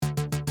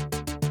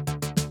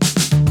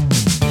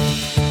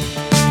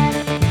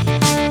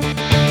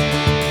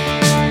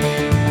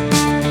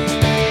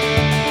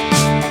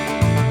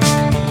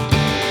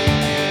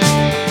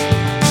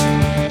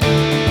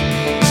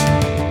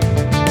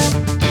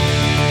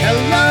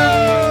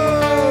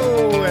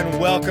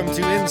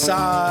to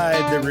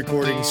Inside the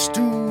Recording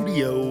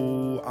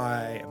Studio.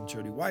 I am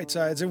Jody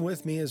Whitesides, and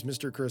with me is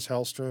Mr. Chris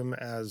Hellstrom,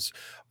 as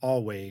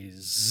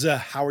always.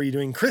 How are you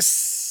doing,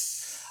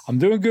 Chris? I'm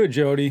doing good,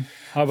 Jody.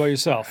 How about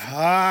yourself?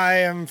 I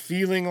am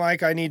feeling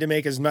like I need to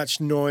make as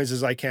much noise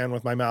as I can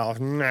with my mouth.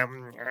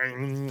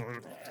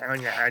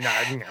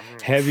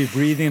 Heavy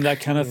breathing,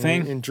 that kind of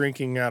thing? And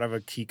drinking out of a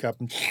teacup.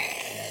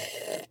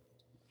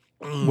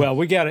 Well,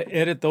 we got to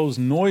edit those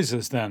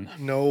noises then.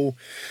 No,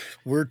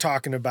 we're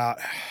talking about...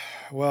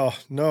 Well,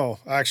 no,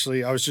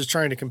 actually, I was just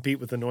trying to compete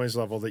with the noise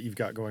level that you've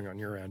got going on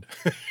your end.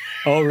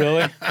 Oh,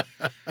 really?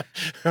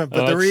 But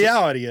the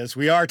reality is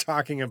we are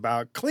talking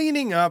about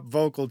cleaning up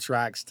vocal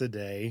tracks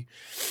today.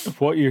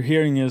 What you're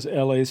hearing is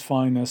LA's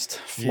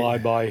finest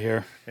flyby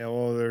here. Yeah,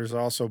 well, there's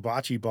also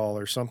bocce ball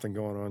or something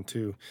going on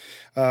too.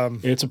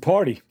 It's a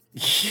party.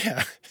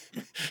 Yeah.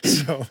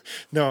 So,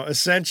 no,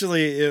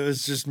 essentially it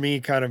was just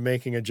me kind of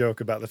making a joke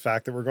about the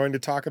fact that we're going to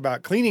talk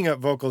about cleaning up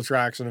vocal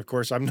tracks. And of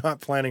course, I'm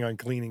not planning on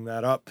cleaning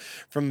that up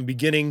from the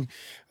beginning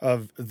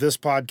of this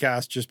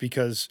podcast, just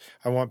because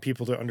I want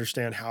people to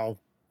understand how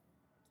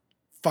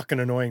fucking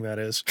annoying that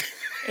is.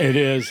 It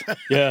is.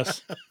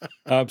 Yes,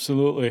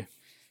 absolutely.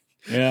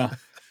 Yeah.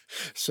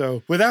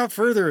 So without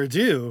further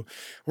ado,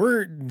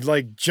 we're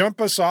like, jump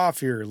us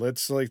off here.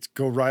 Let's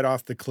go right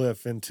off the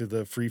cliff into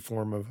the free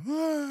form of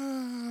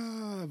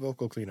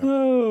vocal cleanup.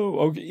 Oh,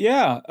 okay.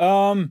 Yeah.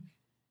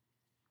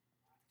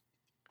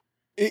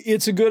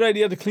 It's a good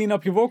idea to clean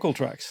up your vocal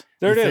tracks.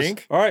 There You it is.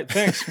 think? All right.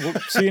 Thanks. We'll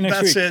see you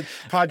next week. That's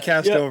it.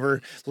 Podcast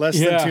over. Less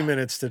than 2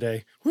 minutes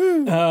today.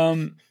 Woo.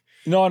 No,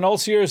 in all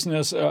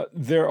seriousness,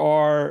 there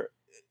are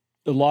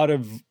a lot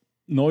of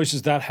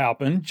noises that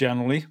happen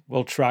generally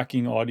while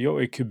tracking audio.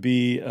 It could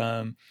be,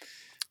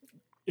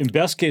 in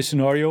best case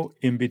scenario,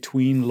 in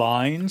between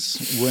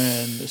lines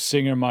when the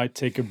singer might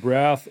take a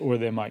breath or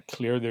they might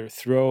clear their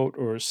throat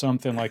or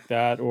something like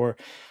that, or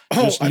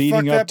just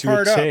leading up to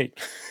a take.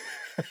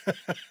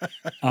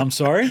 I'm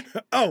sorry?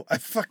 Oh, I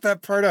fucked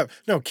that part up.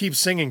 No, keep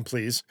singing,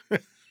 please.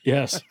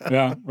 Yes.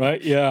 Yeah.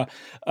 Right. Yeah.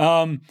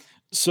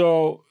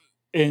 So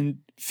in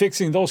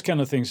fixing those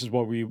kind of things is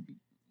what we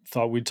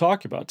thought we'd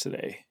talk about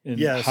today,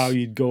 and how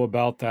you'd go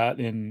about that,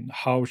 and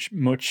how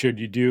much should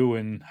you do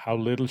and how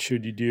little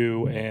should you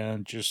do,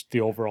 and just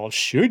the overall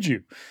should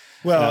you.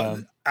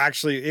 Well,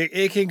 actually,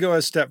 it can go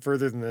a step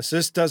further than this.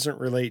 This doesn't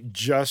relate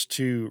just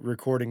to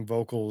recording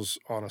vocals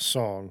on a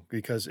song,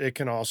 because it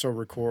can also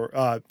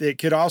it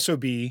could also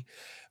be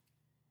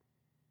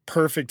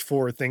perfect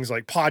for things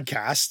like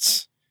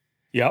podcasts.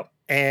 Yep.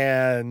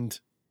 And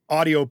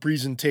audio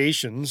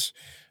presentations.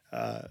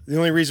 The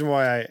only reason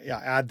why I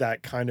add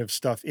that kind of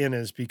stuff in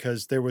is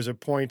because there was a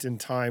point in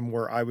time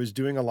where I was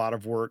doing a lot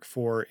of work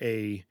for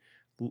I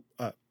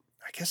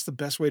guess the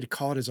best way to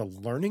call it is a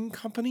learning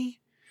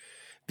company.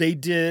 They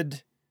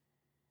did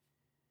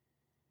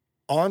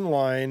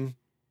online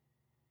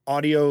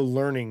audio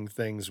learning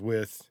things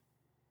with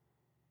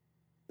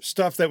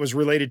stuff that was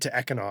related to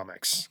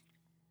economics.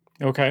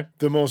 Okay.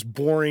 The most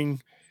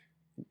boring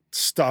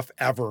stuff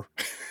ever.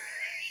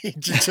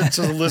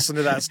 to listen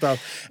to that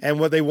stuff. And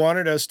what they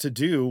wanted us to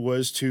do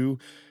was to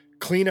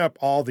clean up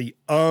all the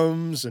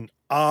ums and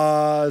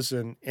ahs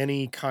and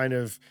any kind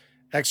of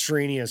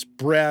extraneous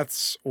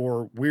breaths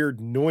or weird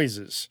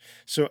noises.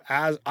 So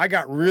as I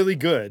got really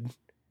good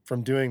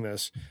from doing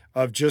this,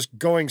 of just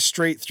going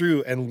straight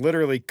through and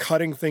literally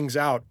cutting things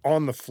out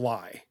on the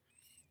fly.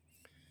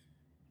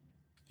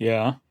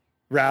 Yeah.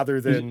 Rather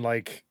than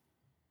like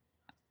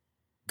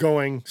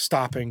going,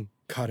 stopping,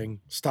 cutting,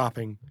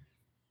 stopping,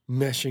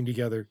 meshing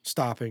together,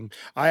 stopping.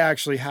 I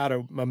actually had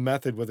a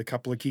method with a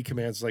couple of key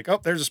commands, like, oh,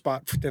 there's a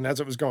spot. And as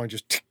it was going,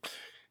 just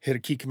hit a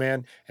key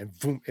command and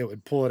boom, it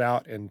would pull it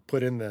out and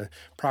put in the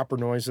proper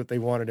noise that they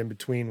wanted in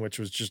between, which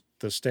was just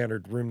the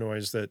standard room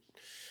noise that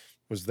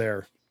was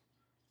there.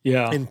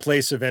 Yeah. In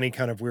place of any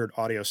kind of weird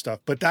audio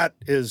stuff. But that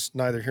is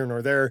neither here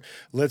nor there.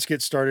 Let's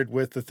get started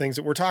with the things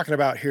that we're talking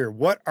about here.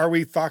 What are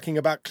we talking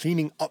about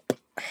cleaning up?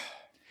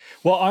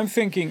 Well, I'm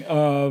thinking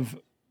of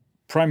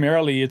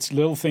primarily it's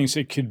little things.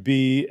 It could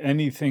be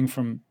anything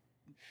from...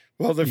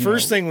 Well, the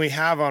first thing we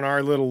have on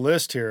our little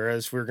list here,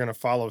 as we're going to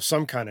follow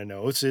some kind of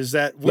notes, is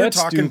that we're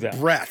talking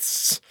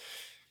breaths.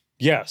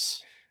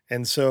 Yes.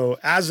 And so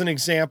as an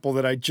example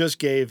that I just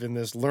gave in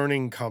this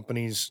learning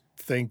company's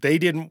thing, they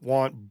didn't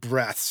want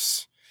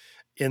breaths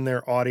in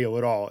their audio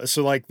at all.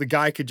 So like the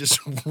guy could just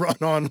run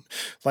on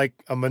like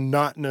a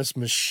monotonous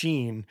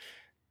machine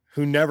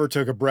who never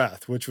took a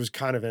breath, which was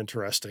kind of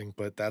interesting,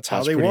 but that's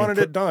how they wanted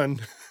it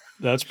done.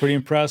 That's pretty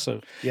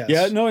impressive. Yes.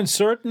 Yeah, no, in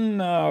certain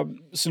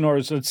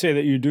scenarios, let's say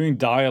that you're doing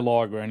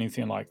dialogue or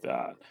anything like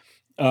that,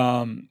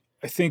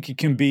 I think it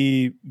can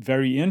be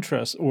very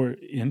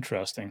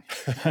interesting.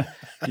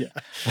 Yeah,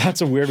 that's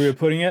a weird way of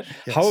putting it.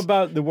 Yes. How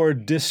about the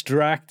word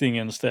distracting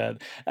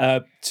instead?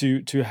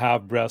 To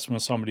have breaths when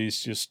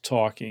somebody's just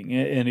talking,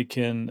 and it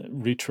can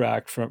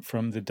retract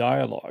from the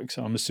dialogue.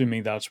 So I'm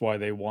assuming that's why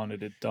they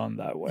wanted it done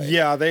that way.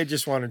 Yeah, they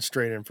just wanted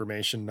straight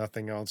information,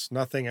 nothing else,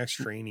 nothing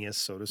extraneous,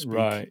 so to speak.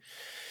 Right.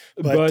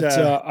 But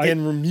But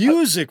in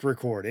music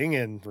recording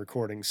and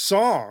recording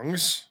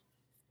songs,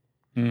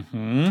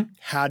 mhm.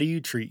 how do you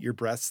treat your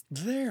breaths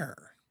there?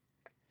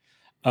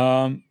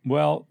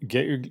 Well,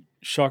 get your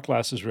shot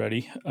glasses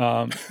ready.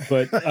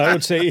 But I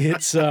would say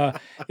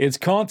it's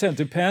content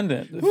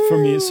dependent for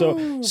me. So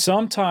Woo!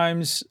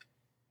 sometimes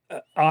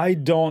I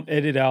don't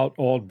edit out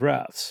all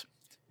breaths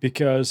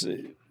because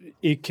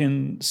it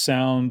can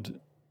sound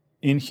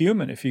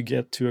inhuman if you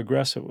get too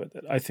aggressive with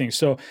it. I think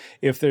so.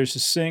 If there's a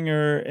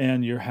singer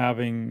and you're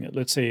having,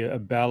 let's say, a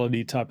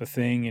ballady type of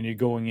thing, and you're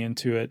going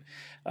into it,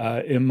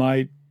 it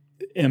might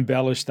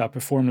embellish that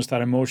performance,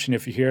 that emotion.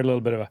 If you hear a little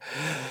bit of a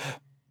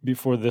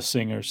before the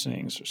singer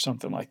sings or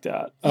something like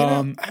that.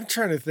 I'm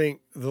trying to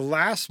think. The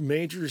last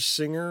major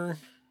singer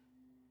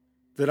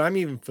that I'm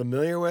even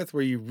familiar with,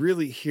 where you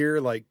really hear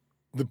like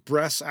the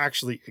breaths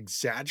actually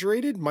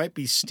exaggerated, might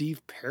be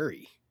Steve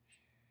Perry.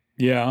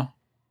 Yeah.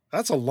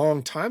 That's a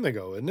long time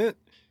ago, isn't it?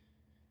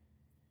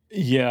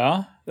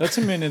 Yeah, that's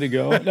a minute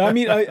ago. I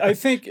mean, I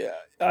think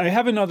I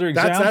have another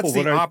example. That's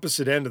the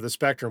opposite end of the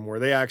spectrum where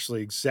they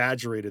actually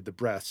exaggerated the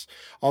breaths.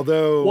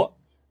 Although, well,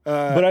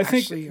 but I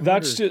think actually,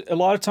 that's just a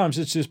lot of times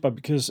it's just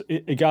because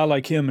a guy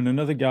like him and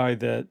another guy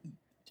that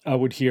I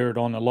would hear it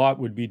on a lot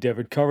would be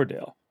David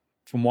Coverdale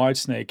from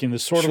Whitesnake, and the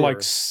sort of like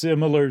Sure.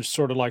 similar,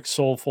 sort of like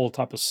soulful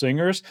type of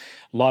singers,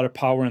 a lot of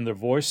power in their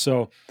voice.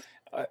 So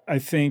I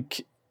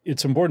think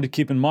it's important to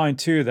keep in mind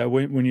too that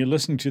when you're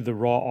listening to the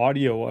raw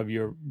audio of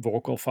your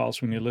vocal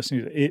files, when you're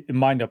listening to it, it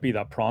might not be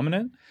that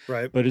prominent,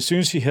 Right. but as soon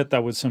as you hit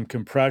that with some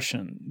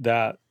compression,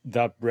 that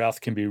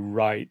breath can be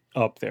right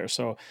up there.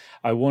 So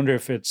I wonder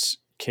if it's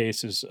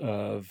cases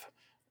of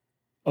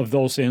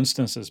those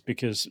instances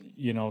because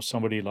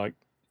somebody like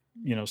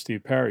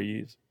Steve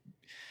Perry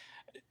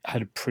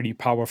had a pretty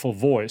powerful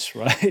voice,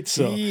 right?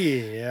 So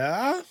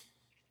Yeah.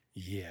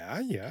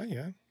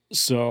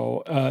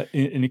 so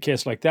in a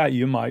case like that,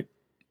 you might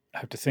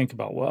have to think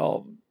about,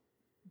 well,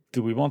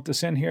 do we want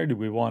this in here? Do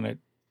we want it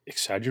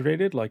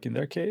exaggerated, like in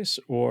their case,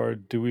 or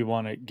do we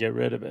want to get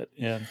rid of it?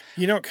 And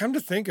Come to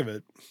think of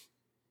it,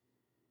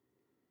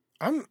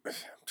 I'm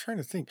trying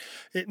to think.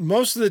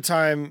 Most of the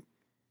time,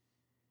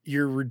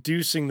 you're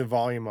reducing the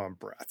volume on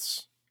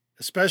breaths,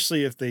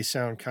 especially if they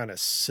sound kind of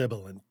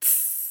sibilant.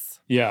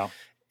 yeah,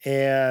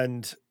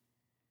 And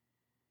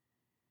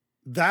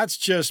that's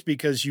just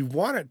because you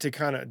want it to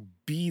kind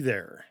of be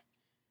there,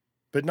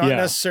 but not Yeah.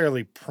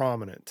 necessarily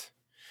prominent.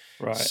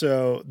 right.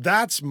 So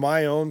that's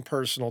my own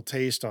personal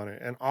taste on it.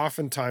 And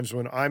oftentimes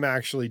when I'm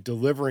actually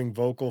delivering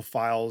vocal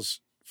files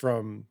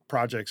from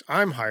projects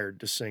I'm hired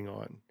to sing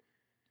on,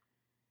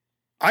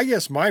 I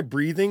guess my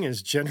breathing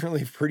is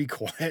generally pretty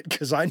quiet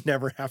because I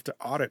never have to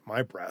audit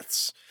my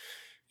breaths,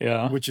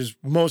 Yeah. which is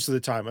most of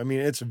the time. I mean,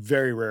 it's a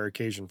very rare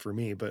occasion for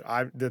me, but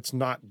that's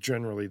not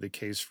generally the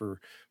case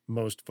for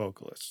most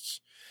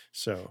vocalists.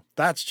 So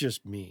that's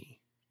just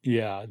me.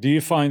 Yeah. Do you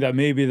find that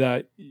maybe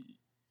that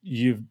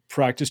you've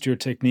practiced your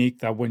technique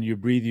that when you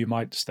breathe, you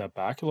might step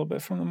back a little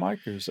bit from the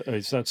mic? Or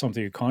is that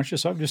something you're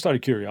conscious of? Just out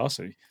of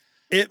curiosity.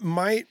 It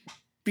might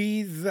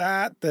be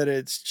that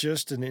it's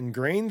just an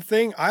ingrained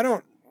thing. I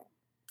don't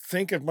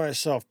think of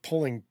myself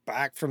pulling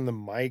back from the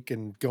mic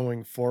and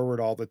going forward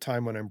all the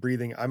time when I'm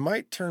breathing. I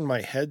might turn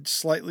my head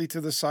slightly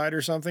to the side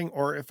or something.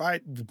 Or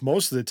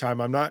most of the time,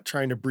 I'm not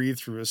trying to breathe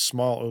through a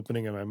small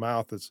opening in my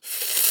mouth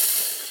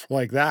that's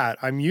like that.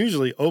 I'm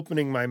usually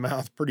opening my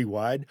mouth pretty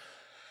wide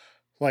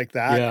like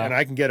that. Yeah. And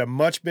I can get a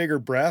much bigger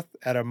breath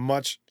at a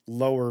much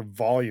lower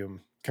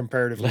volume.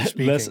 Comparatively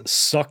speaking, less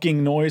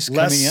sucking noise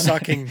less coming in.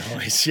 sucking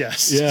noise.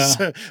 Yes.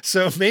 Yeah.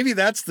 So maybe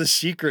that's the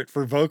secret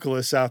for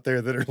vocalists out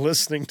there that are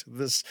listening to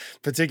this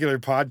particular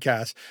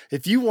podcast.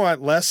 If you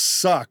want less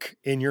suck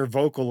in your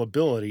vocal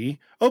ability,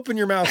 open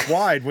your mouth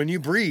wide when you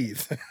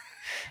breathe.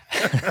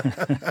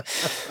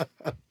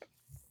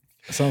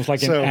 Sounds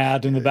like an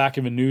ad in the back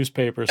of a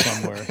newspaper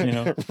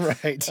somewhere,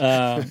 Right.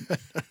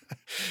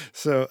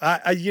 So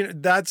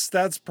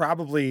that's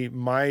probably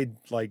my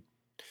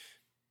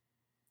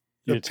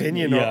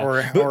opinion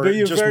or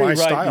just my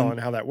style and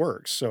how that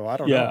works. So I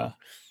don't know.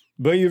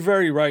 But you're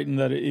very right in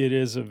that it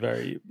is a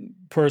very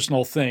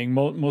personal thing.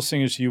 Most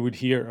singers, you would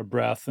hear a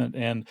breath,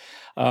 and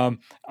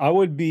I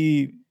would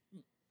be,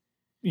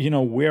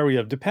 wary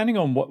of, depending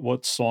on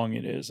what song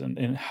it is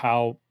and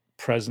how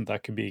present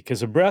that could be.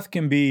 Because a breath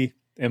can be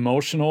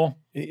emotional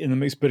in the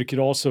mix, but it could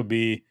also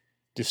be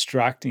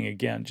distracting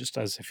again, just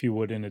as if you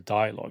would in a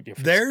dialogue.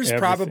 There's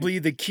probably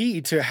the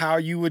key to how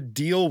you would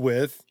deal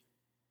with,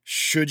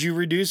 should you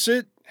reduce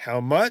it? How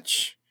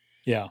much?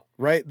 Yeah.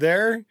 Right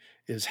there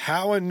is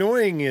how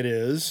annoying it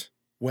is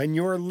when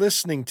you're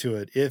listening to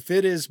it. If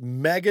it is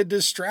mega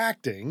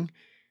distracting,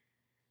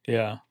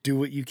 do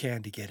what you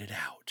can to get it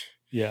out.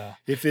 Yeah.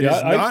 If it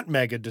is not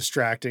mega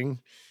distracting,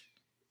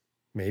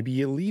 maybe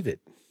you leave it.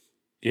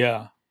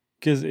 Yeah.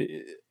 Because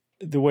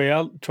the way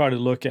I try to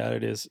look at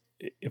it is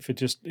if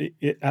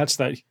it adds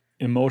that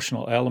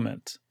emotional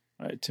element,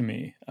 right, to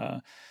me.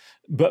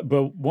 But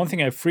one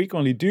thing I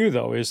frequently do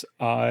though is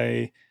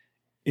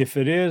if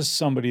it is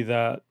somebody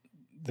that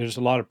there's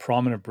a lot of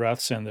prominent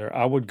breaths in there,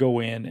 I would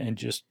go in and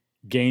just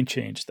gain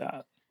change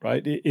that,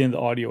 right? In the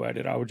audio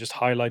edit, I would just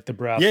highlight the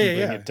breath Yeah, and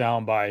yeah, bring yeah. it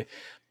down by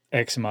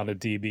X amount of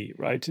dB,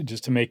 right?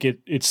 Just to make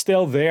it's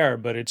still there,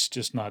 but it's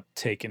just not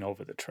taking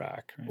over the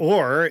track. Right?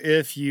 Or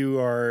if you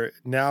are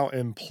now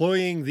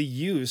employing the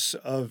use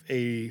of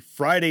a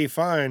Friday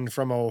find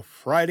from a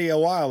Friday a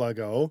while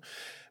ago,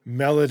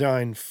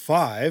 Melodyne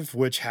 5,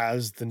 which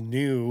has the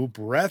new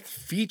breath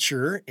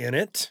feature in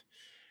it,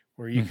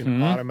 where you can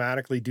Mm-hmm.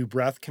 automatically do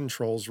breath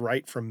controls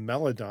right from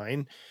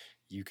Melodyne,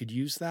 you could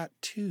use that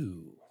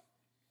too.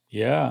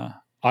 Yeah,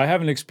 I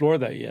haven't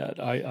explored that yet.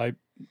 I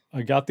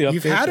got the update.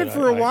 You've had but it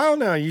for a while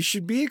now. You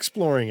should be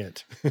exploring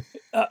it.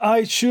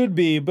 I should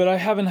be, but I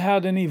haven't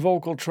had any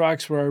vocal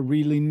tracks where I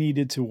really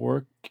needed to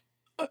work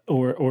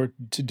or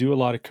to do a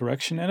lot of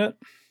correction in it.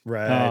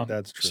 Right,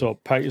 that's true. So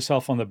pat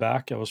yourself on the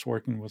back. I was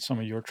working with some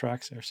of your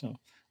tracks there, so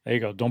there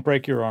you go. Don't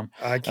break your arm.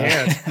 I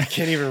can't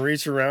even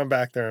reach around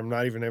back there. I'm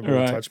not even able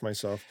to touch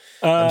myself.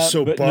 I'm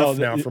so but buff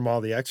no, now from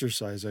all the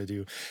exercise I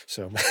do.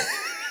 So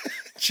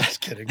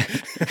just kidding.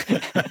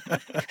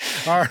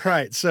 All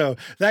right. So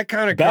that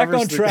kind of Back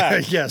covers on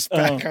track. Yes,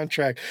 back on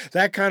track.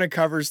 That kind of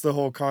covers the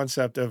whole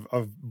concept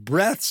of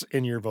breaths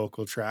in your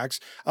vocal tracks.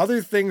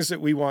 Other things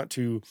that we want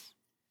to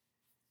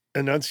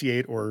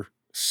enunciate or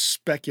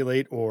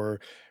speculate or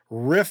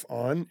riff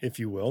on, if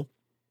you will,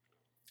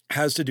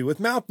 has to do with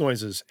mouth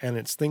noises. And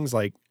it's things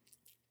like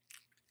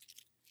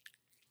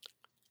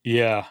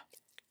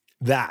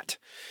that.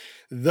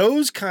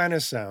 Those kind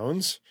of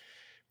sounds,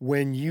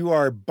 when you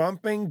are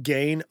bumping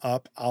gain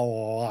up a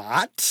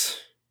lot,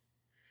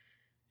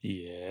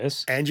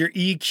 yes, and you're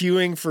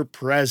EQing for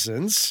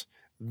presence,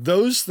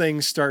 those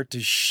things start to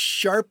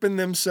sharpen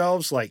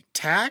themselves like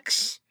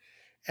tacks,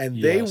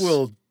 and they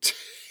will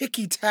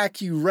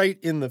ticky-tack you right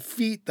in the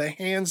feet, the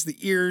hands, the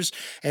ears,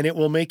 and it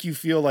will make you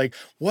feel like,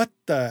 what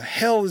the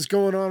hell is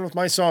going on with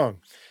my song?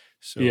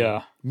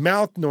 So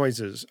mouth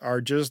noises are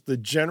just the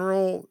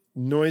general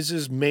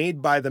noises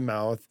made by the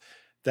mouth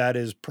that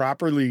is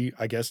properly,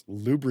 I guess,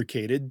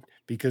 lubricated,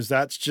 because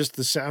that's just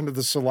the sound of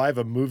the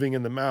saliva moving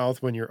in the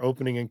mouth when you're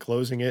opening and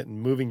closing it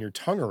and moving your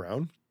tongue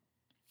around.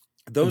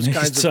 Those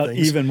kinds of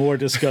things. Even more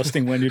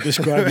disgusting when you're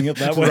describing it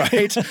that way.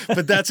 Right?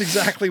 But that's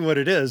exactly what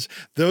it is.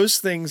 Those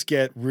things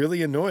get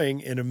really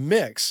annoying in a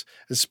mix,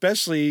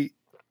 especially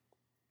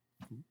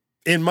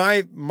in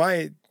my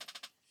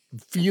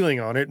feeling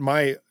on it,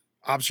 my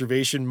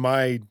observation,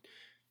 my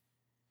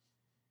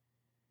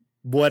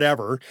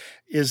whatever,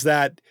 is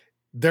that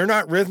they're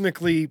not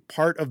rhythmically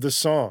part of the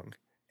song.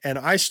 And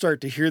I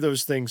start to hear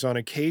those things on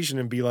occasion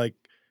and be like,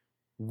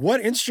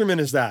 what instrument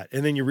is that?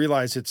 And then you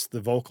realize it's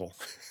the vocal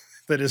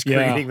that is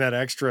creating that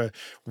extra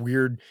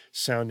weird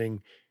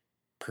sounding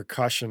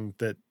percussion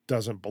that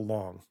doesn't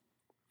belong.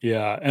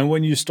 Yeah, and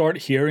when you start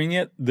hearing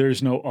it,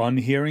 there's no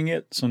unhearing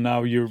it. So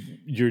now you're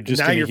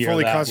just now you're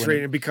fully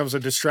concentrated. It becomes a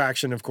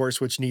distraction, of course,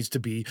 which needs to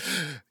be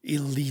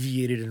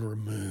alleviated and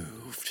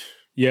removed.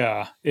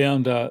 Yeah,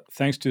 and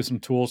thanks to some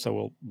tools that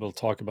we'll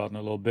talk about in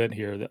a little bit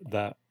here,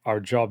 that our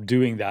job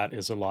doing that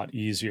is a lot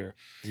easier.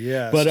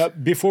 Yes.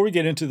 But before we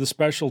get into the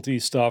specialty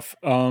stuff,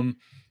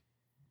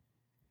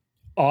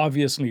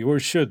 obviously, or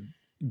should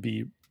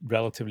be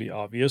relatively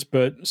obvious,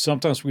 but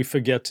sometimes we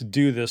forget to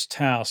do this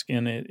task,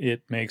 and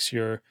it makes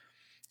your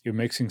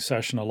mixing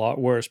session a lot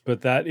worse.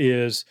 But that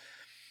is,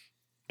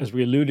 as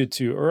we alluded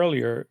to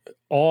earlier,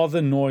 all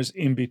the noise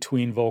in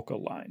between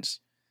vocal lines.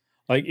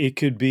 Like it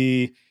could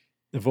be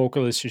the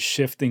vocalist is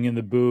shifting in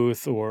the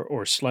booth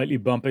or slightly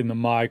bumping the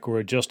mic or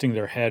adjusting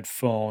their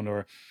headphone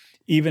or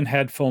even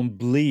headphone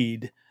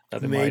bleed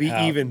that they maybe might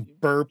have. Even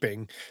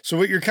burping. So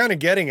what you're kind of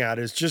getting at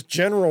is just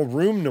general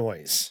room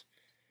noise.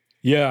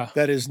 Yeah.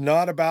 That is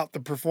not about the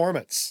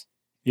performance.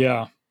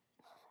 Yeah.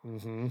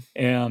 Mm-hmm.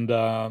 And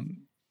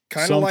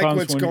kind of like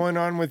what's going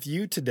on with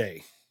you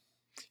today.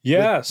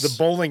 Yes. The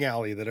bowling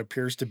alley that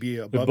appears to be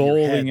above the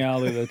bowling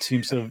alley that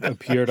seems to have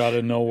appeared out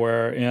of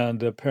nowhere.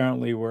 And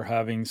apparently we're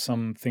having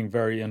something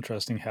very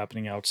interesting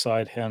happening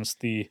outside, hence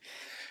the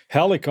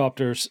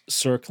helicopters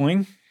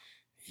circling.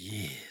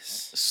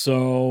 Yes.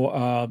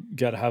 So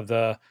got to have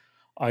the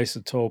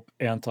iZotope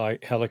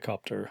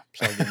anti-helicopter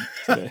plugin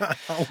today.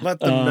 I'll let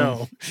them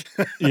know.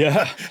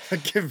 Yeah.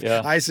 Give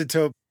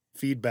iZotope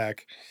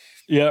feedback.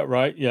 Yeah,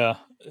 right. Yeah.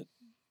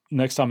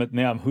 Next time at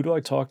NAMM, who do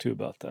I talk to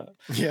about that?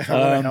 Yeah,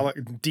 I want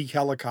a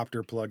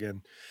de-helicopter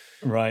plugin.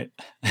 Right.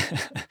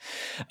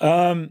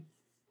 No,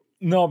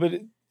 but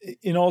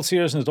in all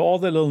seriousness, all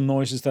the little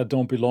noises that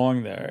don't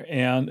belong there.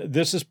 And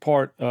this is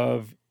part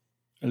of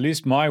at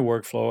least my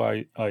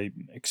workflow.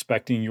 I'm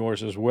expecting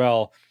yours as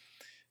well,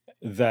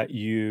 that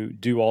you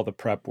do all the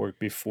prep work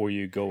before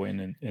you go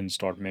in and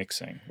start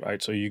mixing,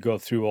 right? So you go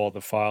through all the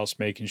files,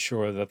 making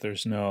sure that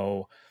there's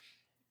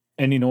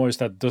any noise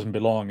that doesn't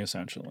belong,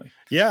 essentially.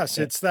 Yes,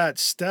 it's that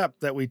step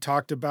that we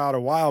talked about a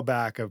while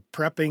back of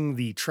prepping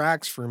the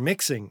tracks for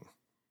mixing.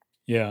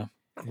 Yeah.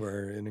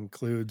 Where it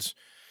includes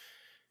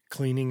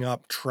cleaning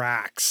up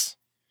tracks.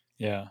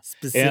 Yeah.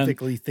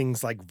 Specifically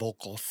things like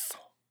vocals.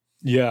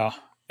 Yeah.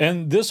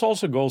 And this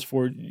also goes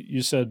for,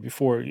 you said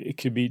before, it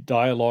could be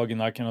dialogue and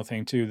that kind of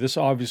thing too. This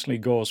obviously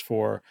goes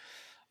for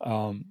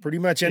Pretty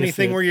much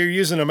anything where you're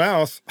using a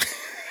mouth.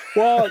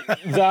 Well,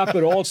 that,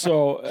 but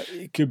also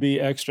it could be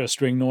extra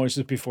string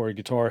noises before a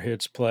guitar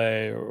hits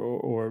play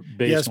or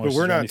bass Yes, noises. but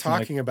we're or not anything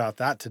talking about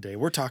that today.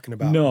 We're talking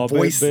about No,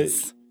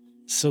 voices.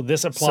 so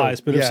this applies.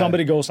 So, but if yeah.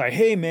 somebody goes like,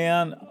 "Hey,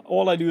 man,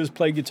 all I do is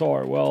play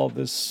guitar," well,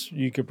 this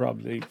you could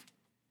probably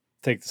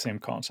take the same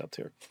concept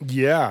here.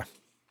 Yeah.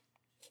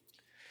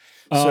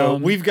 So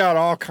we've got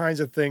all kinds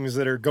of things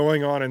that are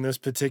going on in this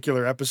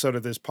particular episode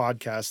of this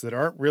podcast that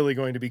aren't really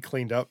going to be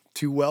cleaned up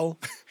too well.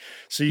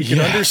 So you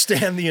can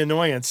understand the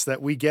annoyance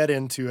that we get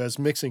into as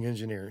mixing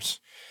engineers.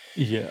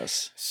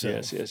 Yes. So,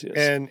 yes.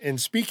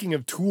 And speaking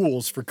of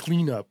tools for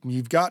cleanup,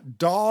 you've got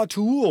DAW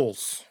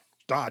tools.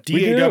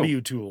 DAW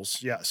tools.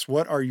 Yes.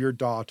 What are your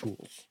DAW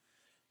tools?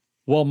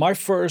 Well, my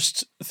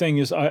first thing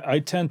is I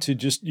tend to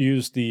just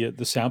use the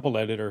sample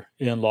editor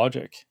in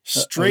Logic.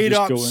 Straight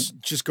up,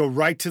 just go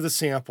right to the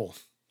sample.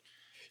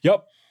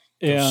 Yep.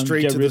 Go and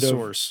straight get to rid the of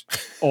source.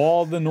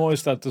 all the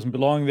noise that doesn't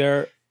belong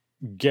there.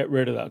 Get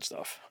rid of that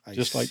stuff. I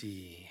just like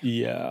see.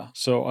 Yeah.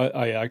 So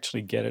I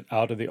actually get it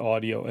out of the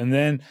audio. And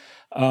then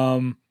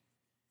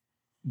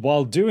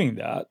while doing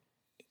that,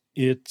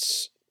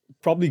 it's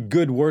probably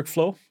good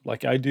workflow,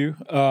 like I do.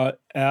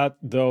 At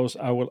those,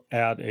 I will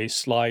add a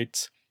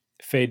slight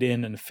fade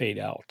in and fade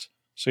out.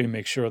 So you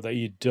make sure that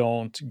you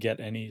don't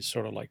get any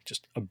sort of like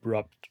just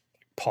abrupt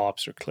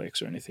pops or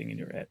clicks or anything in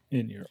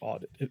your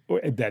audit.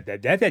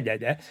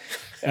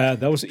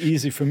 That was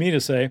easy for me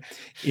to say.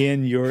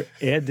 In your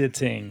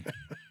editing.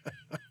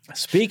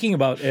 Speaking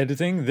about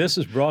editing, this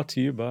is brought to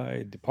you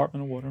by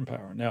Department of Water and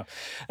Power.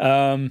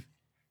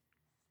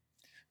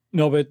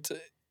 No, but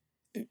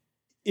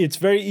it's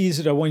very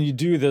easy that when you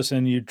do this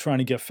and you're trying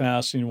to get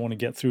fast and you want to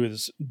get through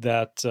this,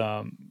 that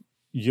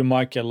you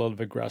might get a little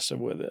bit aggressive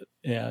with it,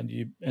 and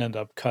you end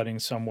up cutting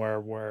somewhere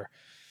where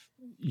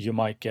you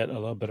might get a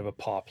little bit of a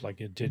pop, like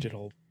a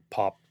digital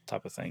pop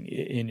type of thing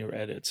in your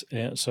edits.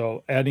 And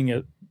so adding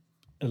a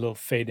little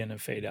fade in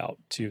and fade out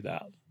to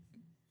that.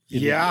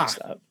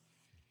 That.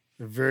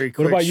 Very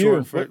quick. What about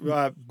you?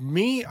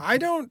 Me, I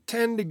don't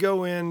tend to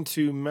go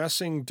into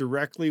messing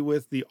directly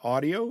with the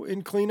audio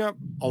in cleanup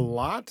a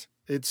lot.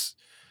 It's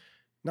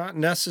not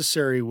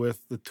necessary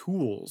with the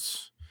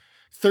tools.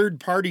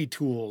 Third-party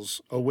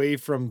tools away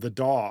from the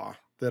DAW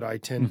that I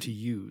tend to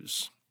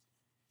use.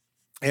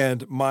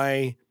 And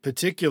my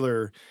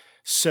particular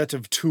set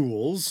of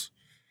tools,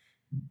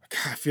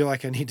 God, I feel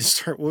like I need to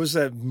start. What was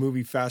that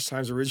movie, Fast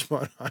Times at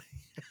Ridgemont High?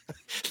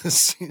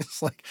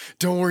 It's like,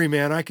 don't worry,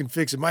 man, I can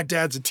fix it. My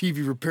dad's a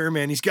TV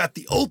repairman. He's got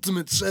the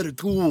ultimate set of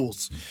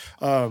tools.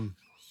 My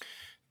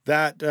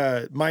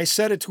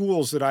set of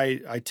tools that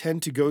I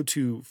tend to go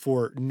to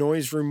for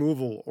noise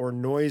removal or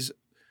noise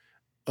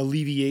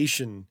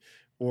alleviation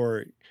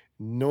or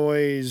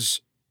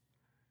noise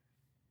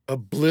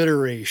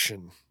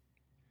obliteration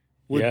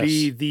would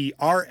be the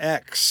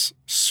RX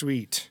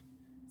suite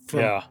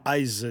from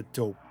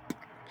iZotope.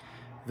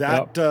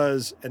 That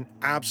does an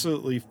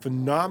absolutely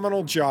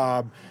phenomenal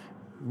job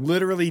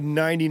literally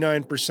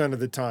 99% of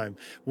the time.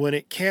 When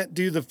it can't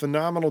do the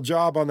phenomenal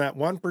job on that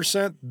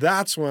 1%,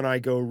 that's when I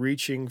go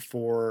reaching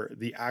for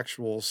the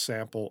actual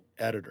sample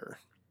editor.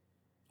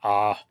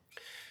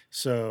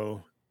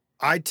 So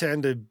I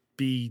tend to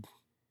be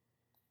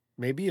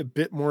maybe a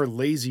bit more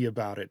lazy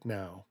about it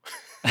now.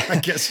 I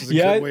guess is a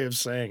good way of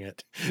saying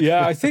it.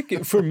 Yeah, I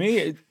think for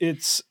me,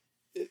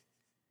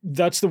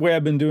 that's the way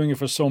I've been doing it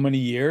for so many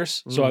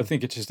years. So I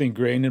think it's just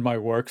ingrained in my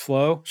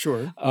workflow.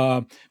 Sure.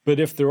 But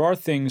if there are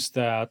things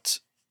that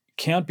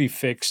can't be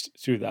fixed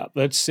through that,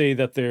 let's say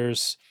that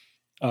there's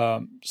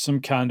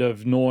some kind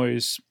of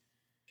noise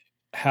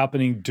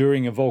happening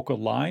during a vocal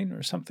line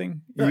or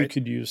something, you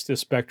could use the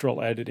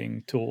spectral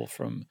editing tool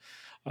from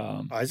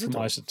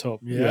iZotope.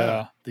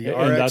 Yeah.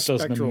 And that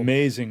does an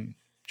amazing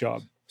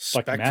job.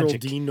 Spectral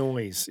like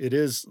denoise. It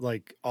is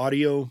like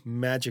audio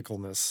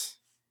magicalness.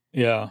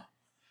 Yeah.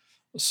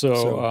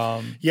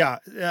 So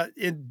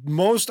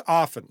most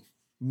often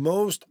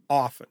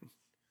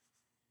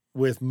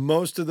with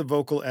most of the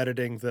vocal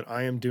editing that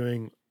I am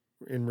doing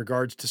in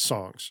regards to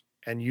songs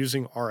and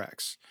using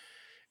RX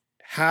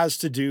has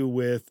to do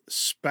with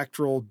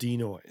spectral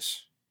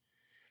denoise.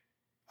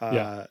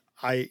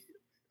 I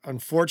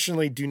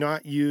unfortunately do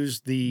not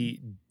use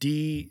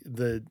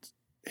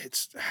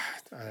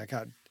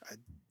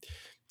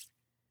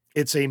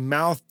it's a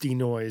mouth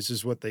denoise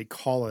is what they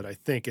call it. I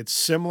think it's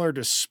similar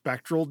to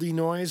spectral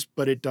denoise,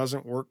 but it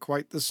doesn't work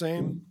quite the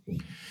same.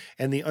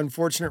 And the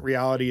unfortunate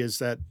reality is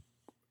that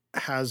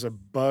has a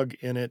bug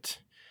in it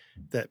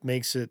that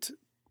makes it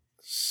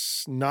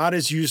not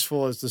as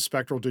useful as the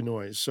spectral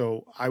denoise.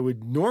 So I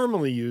would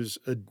normally use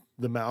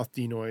the mouth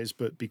denoise,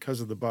 but because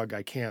of the bug,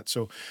 I can't.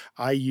 So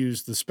I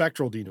use the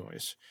spectral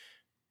denoise,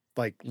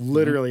 like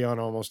literally on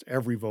almost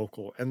every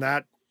vocal. And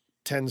that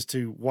tends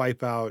to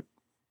wipe out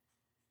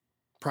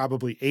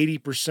probably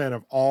 80%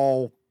 of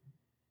all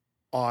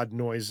odd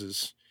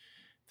noises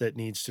that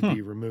needs to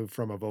be removed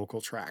from a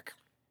vocal track.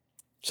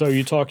 So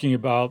you're talking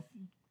about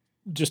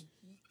just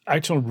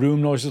actual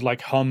room noises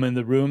like hum in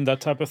the room,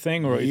 that type of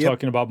thing? Or are you Yep.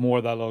 talking about more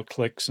of that little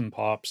clicks and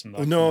pops and that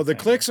kind No, of the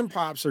thing? clicks and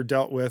pops are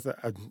dealt with.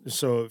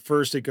 So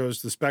first it goes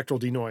to the spectral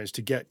denoise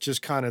to get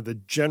just kind of the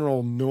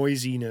general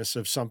noisiness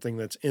of something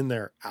that's in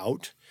there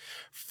out.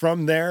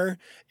 From there,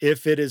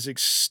 if it is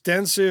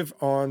extensive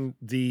on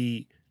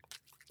the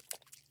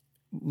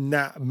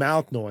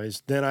mouth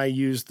noise, then I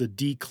use the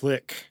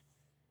declick.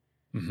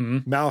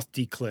 Mouth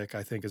declick,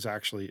 I think is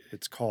actually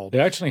it's called. They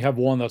actually have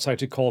one that's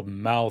actually called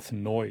mouth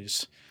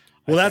noise.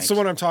 Well, that's the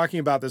one I'm talking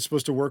about that's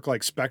supposed to work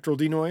like spectral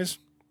denoise.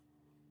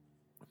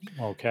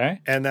 Okay.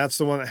 And that's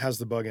the one that has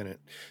the bug in it.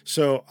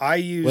 So I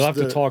use We'll have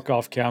to talk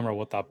off camera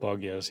what that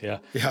bug is. Yeah.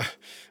 Yeah.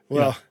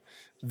 Well,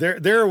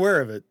 they're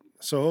aware of it.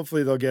 So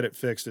hopefully they'll get it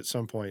fixed at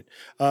some point.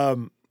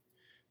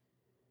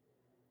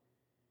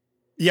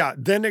 Yeah,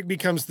 then it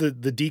becomes the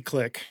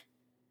declick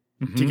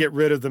to get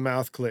rid of the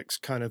mouth clicks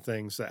kind of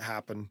things that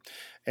happen.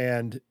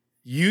 And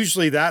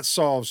usually that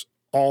solves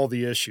all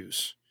the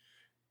issues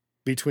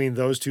between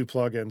those two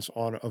plugins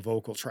on a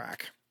vocal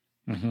track.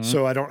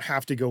 So I don't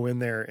have to go in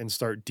there and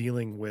start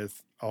dealing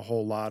with a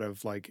whole lot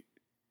of like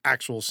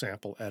actual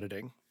sample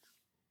editing.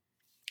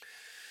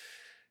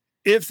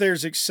 If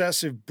there's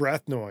excessive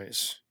breath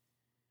noise,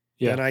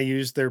 then I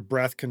use their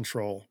breath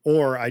control,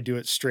 or I do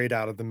it straight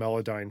out of the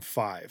Melodyne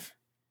 5.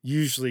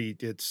 Usually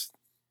it's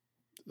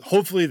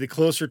hopefully the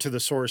closer to the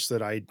source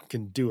that I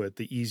can do it,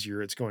 the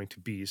easier it's going to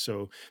be.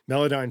 So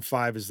Melodyne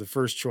 5 is the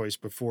first choice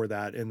before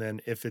that. And then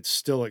if it's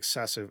still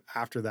excessive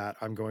after that,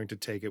 I'm going to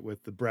take it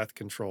with the breath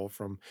control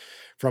from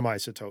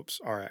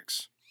Isotopes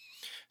RX.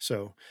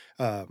 So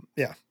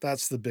yeah,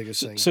 that's the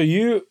biggest thing. So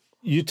you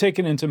take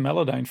it into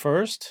Melodyne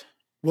first?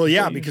 Well,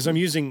 yeah, because I'm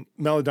using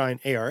Melodyne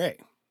ARA.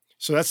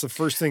 So that's the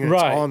first thing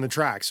that's on the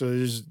track. So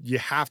you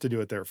have to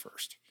do it there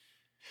first.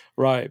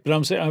 Right. But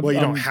I'm saying, well,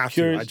 you don't have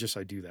to.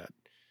 I do that.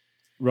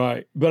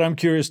 Right. But I'm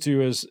curious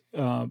too,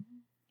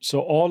 so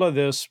all of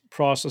this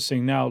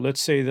processing now,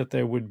 let's say that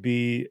there would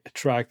be a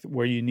track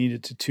where you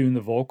needed to tune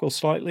the vocal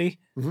slightly.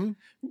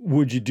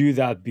 Would you do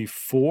that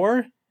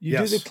before you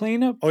do the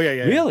cleanup? Oh,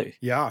 yeah. Really?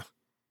 Yeah.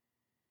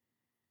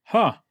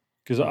 Huh.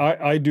 Because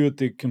I do it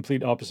the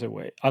complete opposite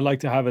way. I like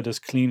to have it as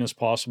clean as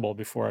possible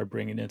before I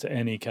bring it into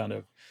any kind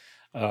of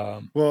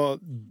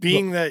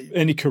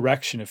any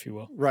correction, if you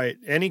will. Right.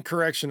 Any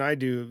correction I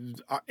do,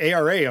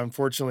 ARA,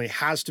 unfortunately,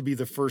 has to be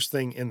the first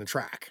thing in the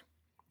track.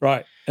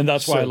 Right. And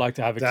that's why I like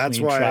to have a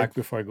clean track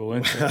before I go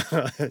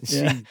into it.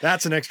 See,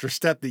 that's an extra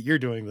step that you're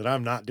doing that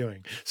I'm not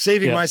doing.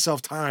 Saving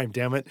myself time,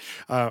 damn it.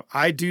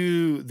 I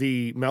do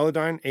the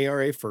Melodyne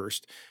ARA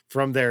first.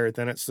 From there,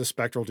 then it's the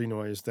spectral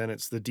denoise, then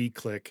it's the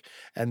declick,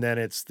 and then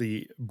it's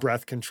the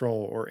breath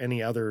control or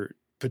any other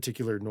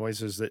particular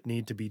noises that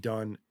need to be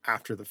done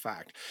after the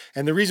fact.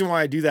 And the reason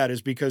why I do that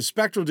is because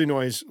spectral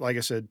denoise, like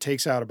I said,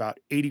 takes out about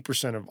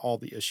 80% of all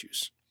the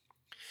issues.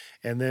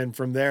 And then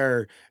from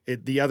there,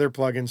 the other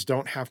plugins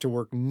don't have to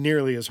work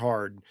nearly as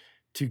hard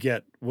to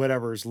get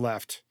whatever's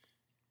left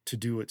to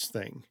do its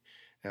thing.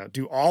 Now,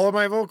 do all of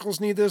my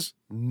vocals need this?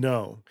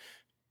 No.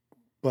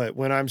 But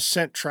when I'm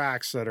sent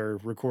tracks that are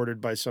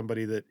recorded by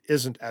somebody that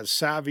isn't as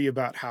savvy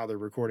about how they're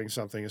recording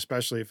something,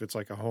 especially if it's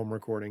like a home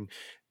recording,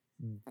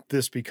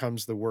 this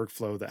becomes the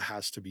workflow that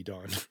has to be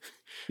done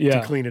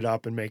to clean it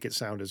up and make it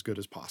sound as good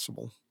as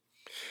possible.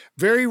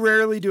 Very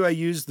rarely do I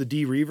use the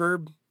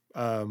de-reverb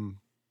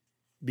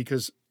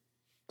because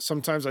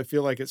sometimes I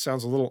feel like it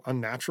sounds a little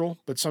unnatural,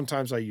 but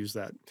sometimes I use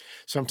that.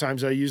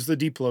 Sometimes I use the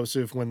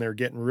deplosive when they're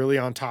getting really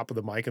on top of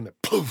the mic and then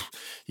poof,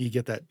 you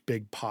get that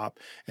big pop,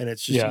 and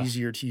it's just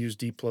easier to use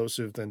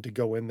deplosive than to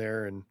go in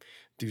there and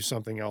do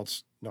something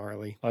else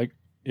gnarly.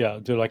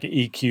 Do like an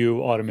EQ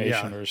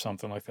automation or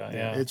something like that.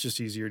 Yeah. It's just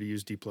easier to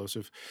use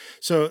deplosive.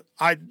 So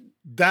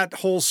that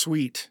whole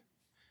suite,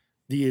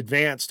 the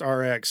advanced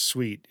RX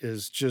suite,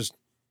 is just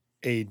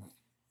a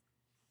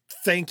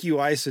thank you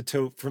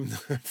isotope from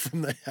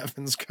the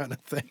heavens kind of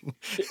thing.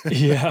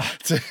 Yeah.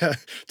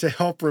 to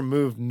help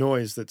remove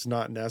noise that's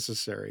not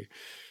necessary.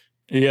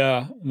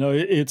 Yeah. No,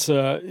 it's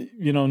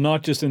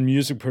not just in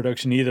music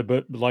production either,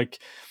 but like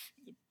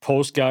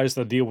post guys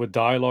that deal with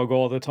dialogue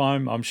all the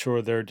time, I'm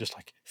sure they're just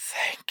like,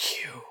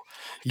 thank you.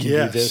 I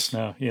can do this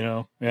now,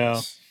 Yeah.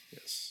 Yes.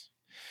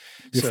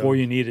 Before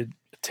you needed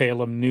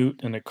Talem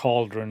Newt and a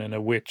cauldron and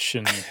a witch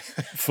and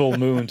full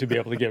moon to be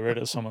able to get rid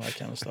of some of that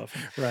kind of stuff.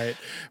 Right.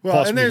 Well,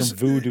 possibly and there's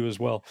voodoo as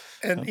well.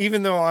 And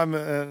even though I'm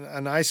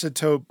an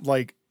isotope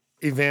like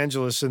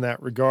evangelist in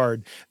that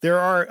regard, there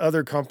are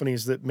other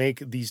companies that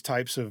make these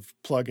types of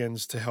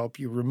plugins to help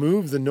you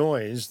remove the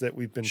noise that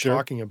we've been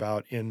talking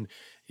about in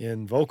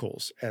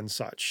vocals and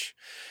such.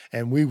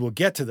 And we will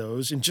get to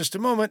those in just a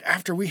moment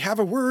after we have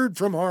a word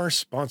from our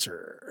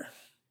sponsor.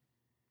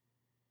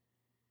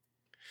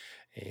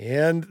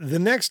 And the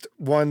next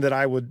one that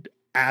I would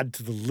add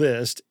to the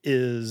list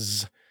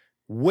is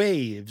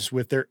Waves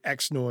with their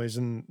X Noise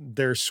and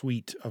their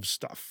suite of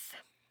stuff.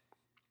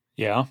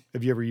 Yeah.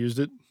 Have you ever used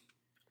it?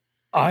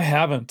 I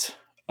haven't.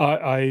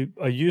 I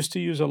used to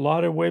use a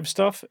lot of Wave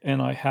stuff,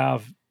 and I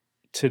have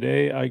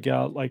today. I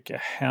got like a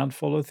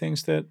handful of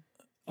things that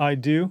I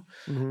do,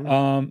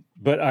 Hmm.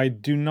 but I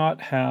do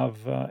not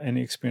have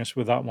any experience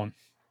with that one.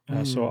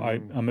 So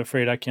Hmm. I'm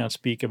afraid I can't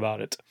speak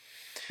about it.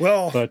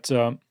 Well, But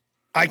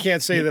I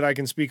can't say yeah, that I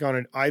can speak on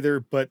it either,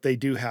 but they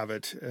do have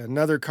it.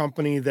 Another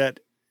company that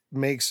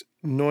makes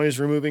noise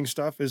removing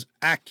stuff is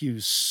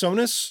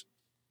Acusonus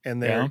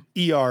and their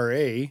yeah,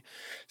 ERA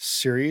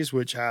series,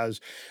 which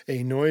has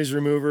a noise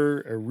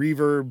remover, a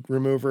reverb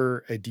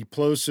remover, a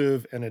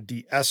deplosive, and a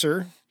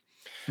de-esser.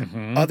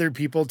 hmm, Other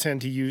people tend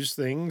to use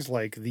things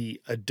like the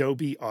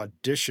Adobe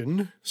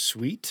Audition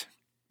suite.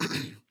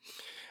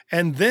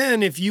 And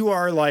then if you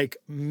are like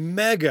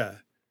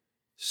mega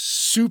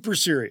super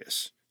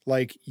serious,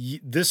 like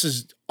this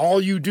is all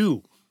you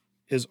do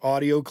is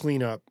audio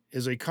cleanup,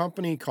 is a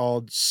company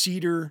called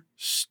Cedar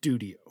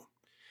Studio.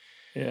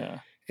 yeah,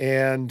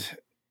 And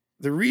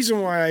the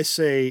reason why I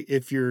say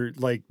if you're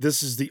like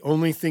this is the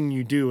only thing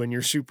you do and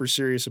you're super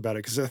serious about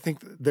it, because I think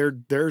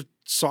their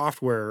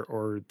software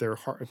or their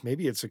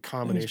maybe it's a it's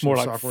combination more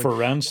of like software.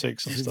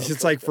 forensics and stuff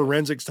It's like like that.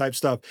 forensics type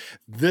stuff.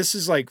 This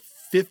is like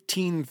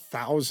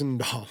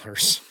 $15,000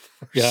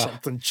 or Yeah,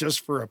 something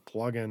just for a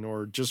plugin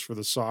or just for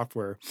the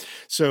software.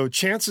 So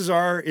chances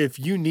are, if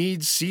you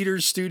need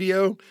Cedar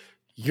Studio,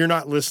 you're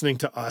not listening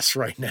to us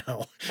right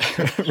now.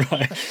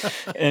 right.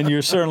 And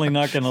you're certainly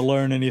not going to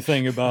learn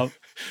anything about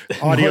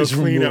Audio noise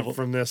cleanup removal.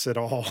 from this at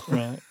all.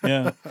 Right.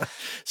 Yeah.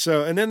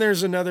 So, and then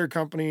there's another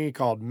company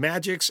called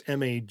Magix,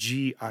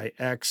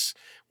 Magix,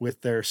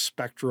 with their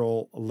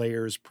Spectral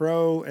Layers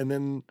Pro. And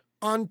then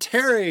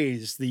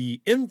Antares,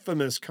 the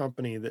infamous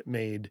company that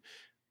made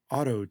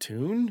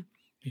Auto-Tune.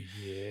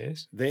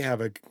 Yes. They have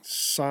a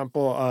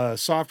sample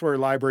software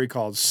library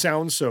called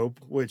SoundSoap,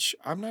 which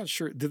I'm not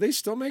sure. Do they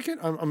still make it?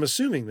 I'm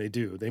assuming they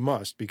do. They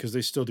must because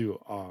they still do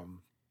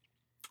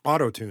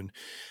Auto-Tune.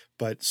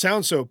 But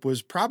SoundSoap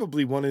was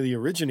probably one of the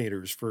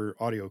originators for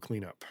audio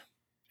cleanup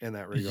in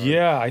that regard.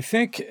 Yeah, I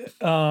think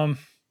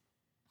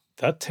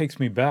that takes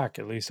me back.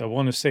 At least I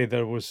want to say that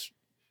it was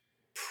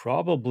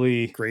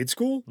probably Grade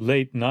school?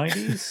 late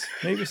 90s,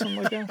 maybe something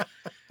like that.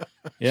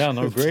 Yeah,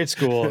 no, grade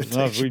school. It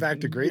No, takes you back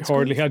to we grade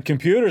hardly school. had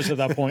computers at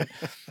that point.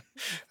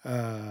 We're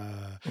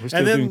And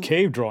still doing then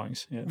cave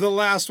drawings. Yeah. the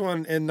last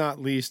one, and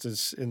not least,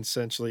 is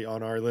essentially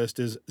on our list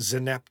is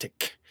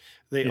Zenaptic.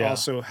 They Yeah.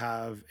 also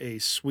have a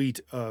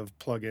suite of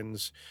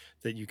plugins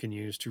that you can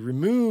use to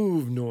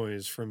remove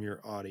noise from your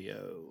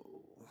audio.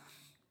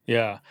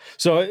 Yeah.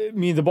 So, I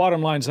mean, the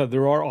bottom line is that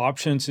there are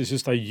options. It's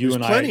just that you There's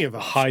and I plenty of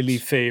highly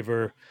options.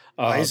 favor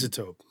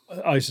Isotope.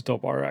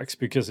 Isotope RX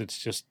because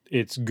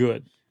it's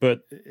good.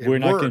 But It we're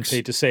not getting works.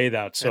 paid to say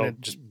that. And So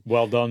it just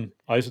well done,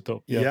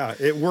 Isotope. Yeah. Yeah,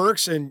 it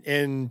works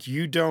and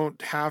you don't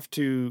have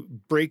to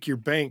break your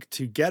bank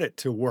to get it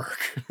to work.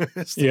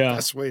 It's the Yeah.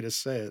 best way to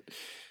say it.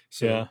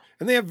 So, Yeah.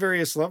 and they have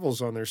various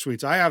levels on their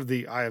suites. I have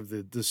the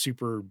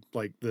super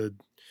like the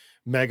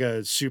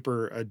mega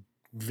super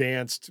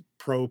advanced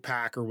pro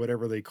pack or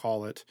whatever they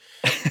call it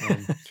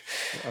um,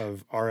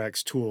 of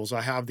RX tools.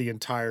 I have the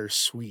entire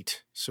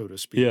suite, so to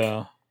speak.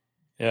 Yeah.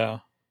 Yeah.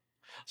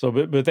 So,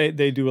 but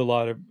they do a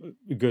lot of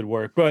good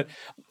work. But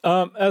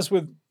as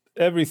with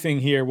everything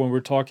here, when we're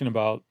talking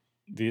about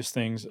these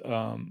things,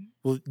 Well,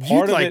 part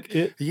you'd of like,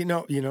 it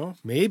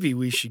maybe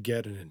we should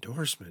get an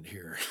endorsement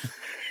here.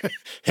 that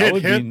Hint,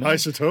 would be hint,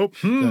 nice.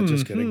 Isotope. No,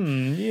 just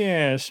kidding.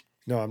 Yes.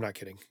 No, I'm not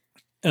kidding.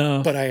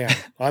 Uh, But I am.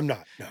 I'm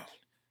not. No.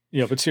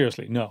 yeah, but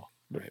seriously, no.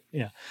 But, Right.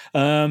 yeah.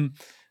 Um,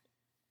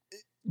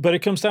 but it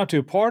comes down to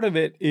a part of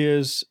it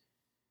is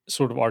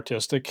sort of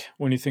artistic.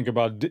 When you think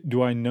about,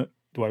 do I know?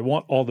 Do I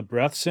want all the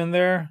breaths in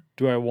there?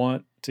 Do I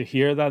want to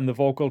hear that in the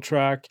vocal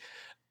track?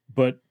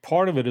 But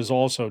part of it is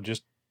also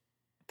just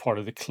part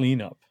of the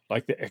cleanup,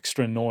 like the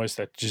extra noise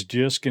that's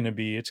just going to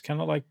be. It's kind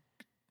of like,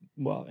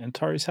 well,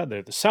 Antares had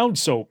there the sound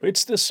soap.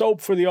 It's the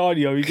soap for the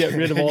audio. You get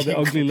rid of all the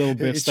ugly little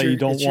bits that you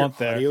don't It's your want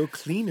there. audio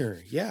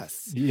cleaner.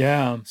 Yes.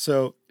 Yeah.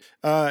 So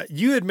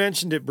you had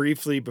mentioned it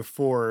briefly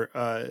before.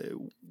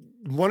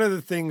 One of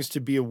the things to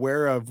be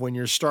aware of when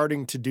you're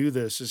starting to do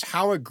this is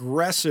how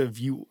aggressive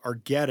you are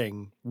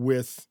getting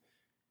with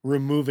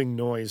removing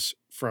noise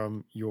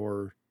from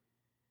your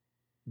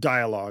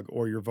dialogue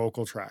or your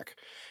vocal track.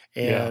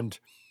 Yeah. And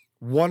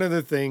one of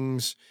the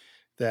things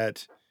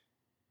that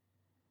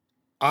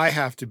I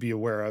have to be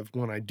aware of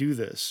when I do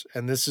this,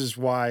 and this is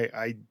why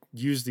I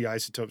use the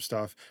Isotope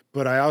stuff,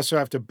 but I also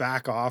have to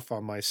back off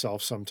on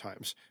myself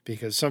sometimes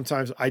because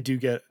sometimes I do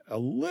get a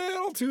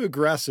little too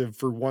aggressive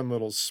for one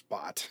little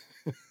spot.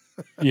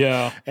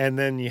 Yeah. And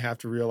then you have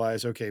to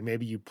realize, okay,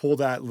 maybe you pull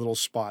that little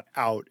spot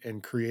out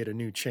and create a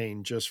new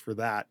chain just for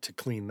that to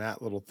clean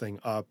that little thing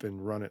up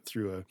and run it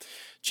through a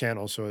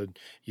channel so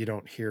you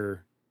don't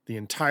hear the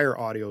entire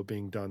audio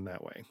being done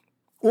that way.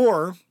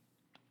 Or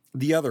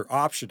the other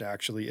option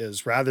actually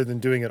is, rather than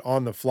doing it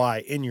on the fly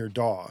in your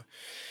DAW,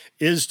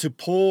 is to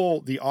pull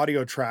the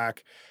audio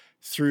track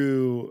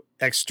through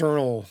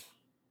external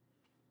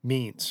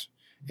means.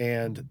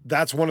 And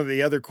that's one of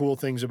the other cool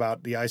things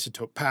about the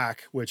Isotope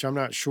pack, which I'm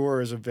not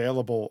sure is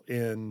available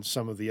in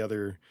some of the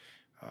other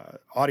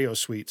audio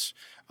suites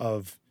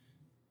of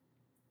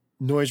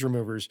noise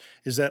removers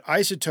is that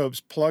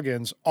iZotope's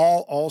plugins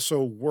all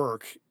also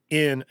work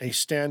in a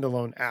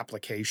standalone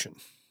application.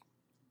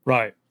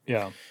 Right.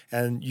 Yeah.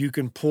 And you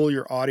can pull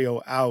your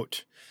audio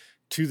out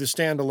to the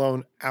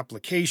standalone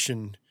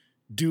application,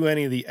 do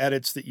any of the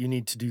edits that you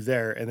need to do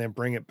there, and then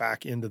bring it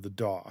back into the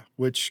DAW,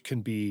 which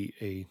can be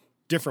a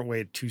different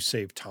way to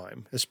save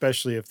time,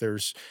 especially if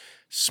there's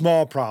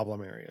small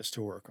problem areas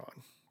to work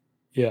on.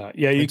 Yeah.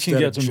 Yeah. You can Instead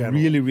get of some general.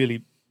 really,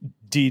 really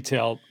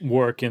detailed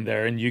work in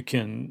there, and you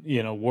can,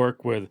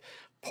 work with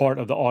part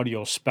of the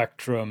audio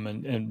spectrum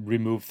and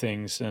remove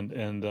things.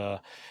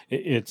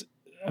 It's,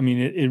 I mean,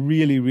 it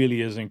really,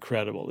 really is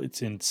incredible.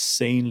 It's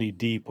insanely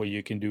deep what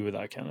you can do with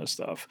that kind of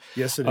stuff.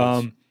 Yes, it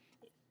is.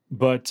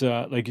 But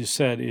like you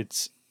said,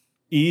 it's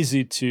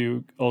easy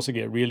to also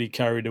get really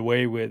carried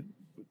away with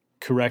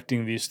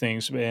correcting these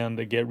things and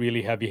they get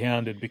really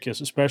heavy-handed, because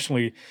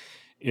especially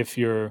if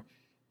you're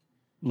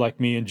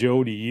like me and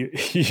Jody,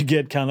 you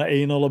get kind of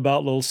anal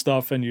about little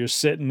stuff, and you're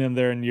sitting in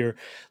there and you're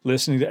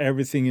listening to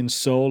everything in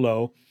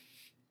solo.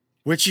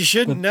 Which you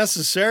shouldn't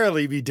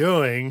necessarily be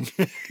doing.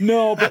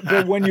 No,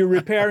 but when you're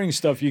repairing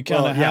stuff, you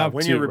kind of have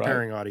when to. you're Right?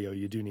 repairing audio,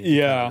 you do need to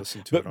kind of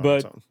listen to it on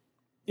its own.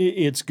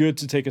 It's good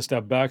to take a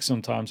step back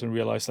sometimes and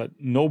realize that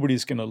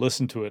nobody's going to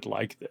listen to it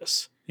like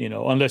this,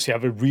 unless you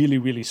have a really,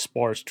 really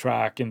sparse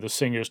track and the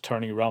singer's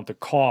turning around to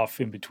cough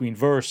in between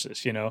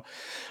verses,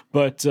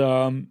 But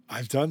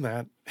I've done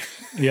that.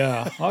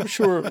 Yeah, I'm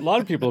sure a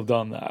lot of people have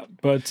done that.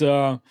 But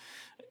I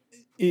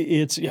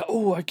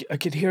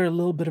could hear a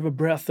little bit of a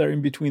breath there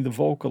in between the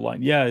vocal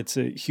line. Yeah, it's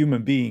a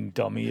human being,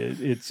 dummy.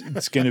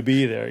 It's going to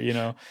be there,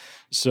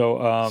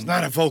 So it's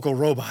not a vocal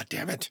robot,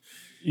 damn it.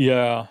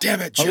 Yeah.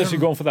 Damn it, Jim. Unless you're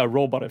going for that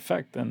robot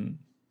effect, then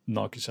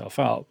knock yourself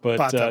out.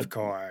 But of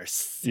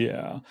course.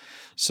 Yeah.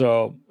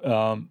 So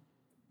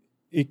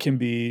it can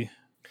be.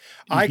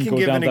 I can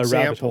give an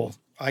example.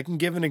 I can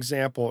give an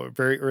example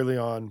very early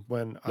on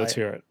when Let's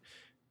hear it.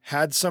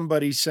 Had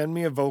somebody send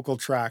me a vocal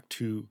track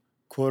to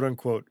quote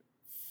unquote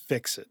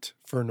fix it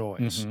for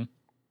noise.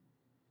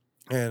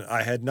 Mm-hmm. And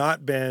I had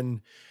not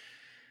been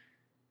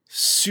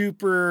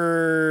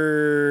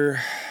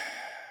super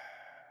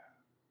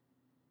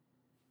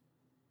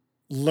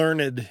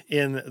learned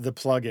in the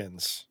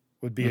plugins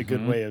would be a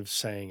good way of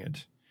saying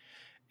it.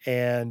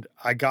 And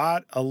I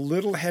got a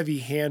little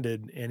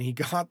heavy-handed, and he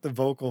got the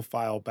vocal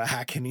file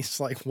back, and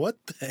he's like, what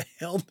the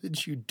hell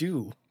did you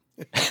do?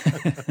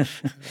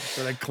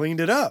 But I cleaned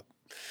it up.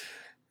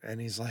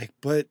 And he's like,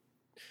 but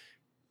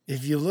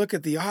if you look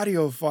at the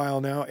audio file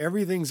now,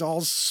 everything's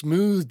all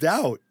smoothed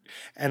out.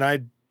 And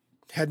I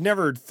had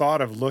never thought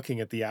of looking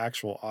at the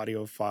actual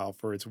audio file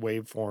for its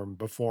waveform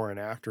before and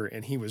after.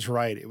 And he was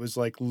right. It was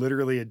like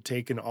literally had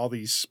taken all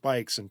these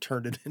spikes and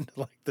turned it into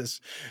like this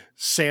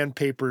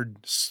sandpapered,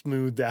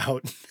 smoothed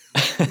out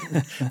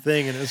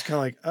thing. And it was kind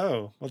of like,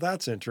 oh, well,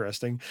 that's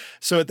interesting.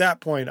 So at that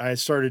point, I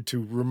started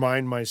to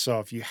remind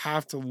myself, you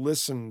have to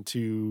listen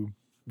to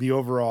the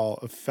overall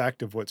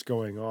effect of what's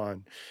going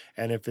on.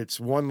 And if it's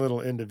one little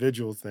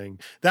individual thing,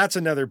 that's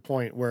another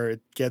point where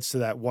it gets to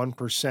that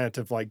 1%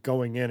 of like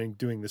going in and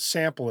doing the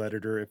sample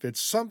editor. If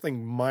it's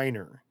something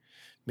minor,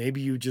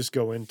 maybe you just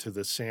go into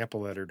the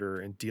sample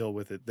editor and deal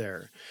with it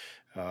there.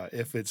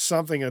 If it's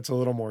something that's a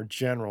little more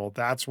general,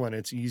 that's when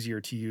it's easier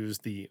to use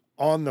the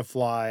on the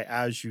fly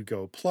as you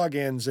go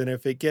plugins. And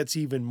if it gets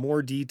even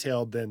more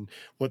detailed than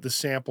what the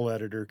sample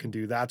editor can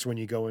do, that's when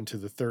you go into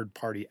the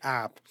third-party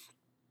app,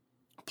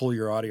 pull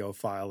your audio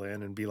file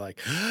in and be like,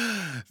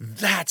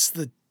 that's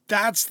the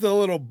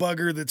little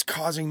bugger that's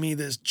causing me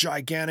this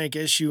gigantic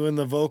issue in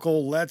the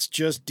vocal. Let's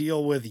just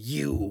deal with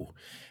you.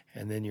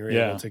 And then you're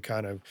able to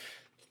kind of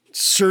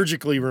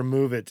surgically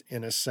remove it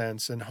in a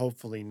sense and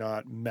hopefully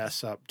not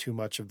mess up too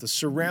much of the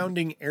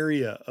surrounding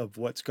area of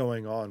what's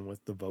going on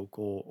with the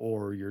vocal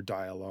or your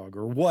dialogue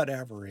or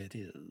whatever it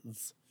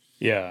is.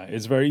 Yeah,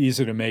 it's very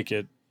easy to make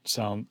it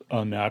sound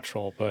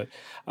unnatural. But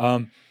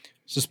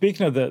so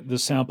speaking of the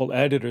sample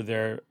editor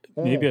there,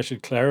 maybe I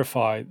should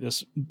clarify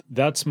this.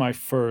 That's my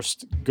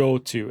first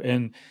go-to.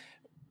 And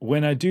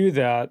when I do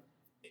that,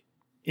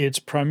 it's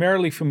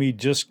primarily for me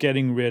just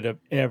getting rid of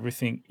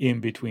everything in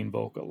between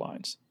vocal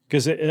lines.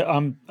 Because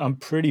I'm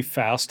pretty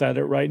fast at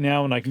it right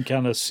now, and I can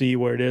kind of see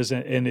where it is,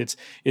 and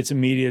it's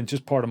immediate,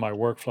 just part of my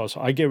workflow. So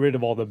I get rid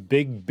of all the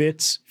big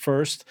bits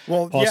first,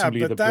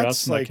 possibly the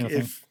breaths and that kind of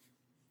thing.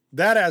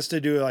 That has to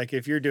do like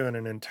if you're doing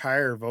an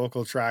entire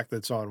vocal track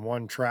that's on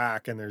one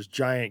track and there's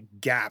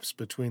giant gaps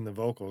between the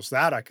vocals,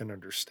 that I can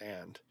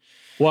understand.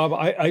 Well,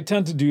 I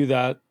tend to do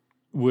that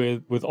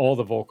with all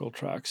the vocal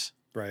tracks,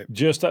 right?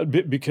 Just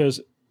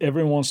because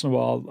every once in a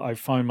while I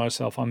find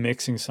myself I'm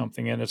mixing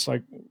something and it's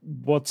like,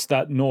 what's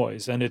that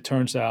noise? And it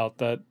turns out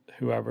that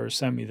whoever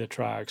sent me the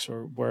tracks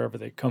or wherever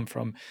they come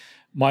from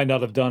might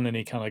not have done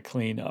any kind of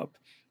cleanup.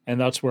 And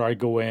that's where I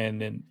go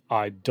in and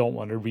I don't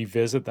want to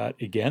revisit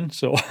that again.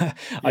 So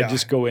I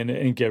just go in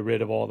and get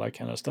rid of all that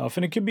kind of stuff.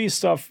 And it could be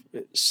stuff,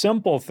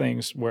 simple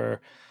things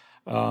where...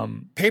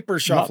 paper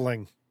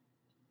shuffling.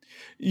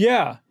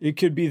 It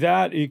could be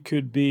that. It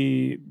could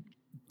be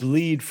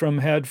bleed from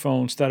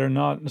headphones that are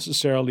not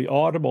necessarily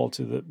audible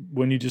to the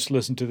when you just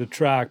listen to the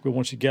track, but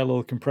once you get a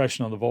little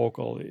compression on the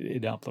vocal,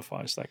 it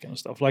amplifies that kind of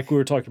stuff. Like we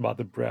were talking about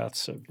the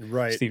breaths of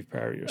Right. Steve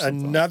Perry or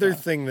something. Another like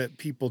that. thing that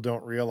people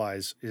don't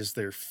realize is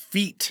their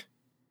feet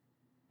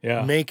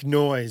Yeah. make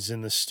noise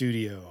in the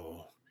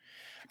studio.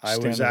 I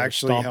was Standing there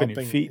actually stomping your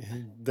helping. feet.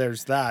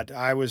 There's that.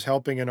 I was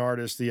helping an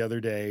artist the other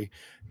day,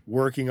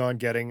 working on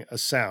getting a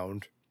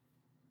sound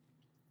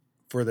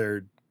for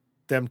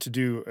them to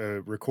do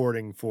a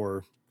recording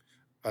for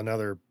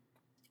another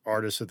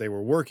artist that they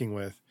were working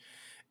with,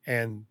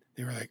 and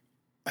they were like,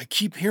 "I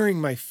keep hearing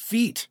my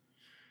feet."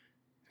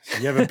 So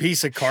you have a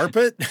piece of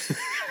carpet?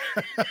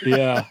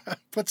 Yeah.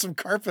 Put some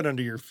carpet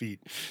under your feet.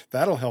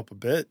 That'll help a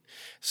bit.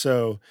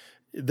 So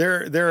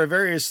there are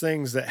various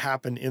things that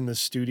happen in the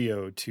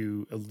studio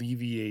to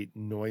alleviate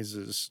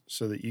noises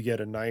so that you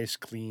get a nice,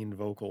 clean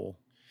vocal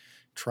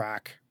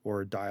track or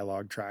a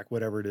dialogue track,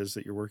 whatever it is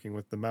that you're working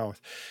with the mouth.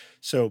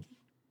 So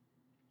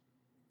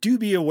do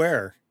be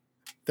aware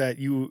that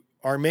you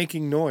are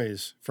making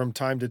noise from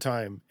time to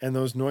time, and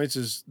those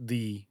noises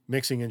the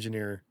mixing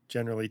engineer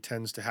generally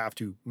tends to have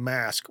to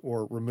mask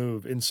or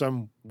remove in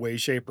some way,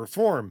 shape, or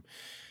form.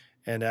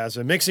 And as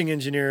a mixing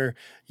engineer,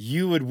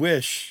 you would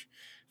wish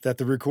that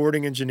the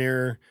recording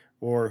engineer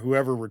or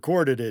whoever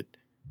recorded it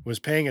was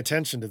paying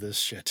attention to this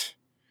shit.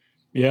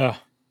 Yeah.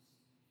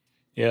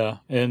 Yeah.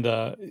 And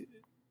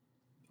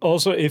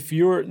also, if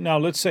you're now,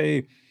 let's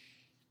say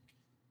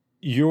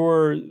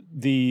you're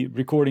the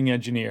recording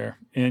engineer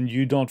and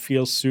you don't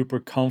feel super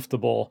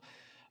comfortable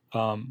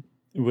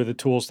with the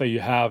tools that you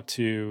have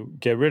to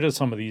get rid of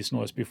some of these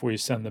noise before you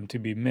send them to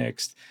be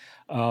mixed,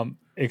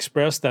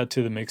 express that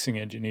to the mixing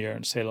engineer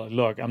and say, like,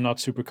 look, I'm not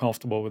super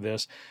comfortable with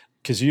this,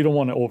 because you don't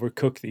want to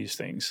overcook these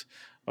things,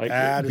 like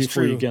That is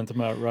before you true. get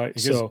them out right.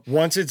 Because So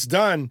once it's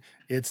done,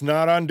 it's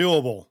not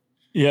undoable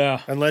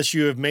yeah, unless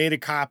you have made a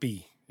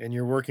copy and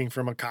you're working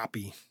from a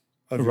copy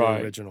of your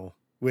Right. original,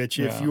 which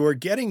if Yeah. you are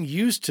getting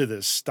used to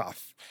this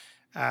stuff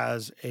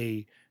as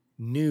a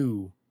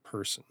new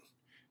person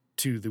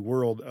to the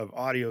world of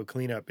audio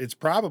cleanup, it's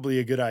probably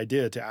a good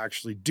idea to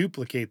actually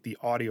duplicate the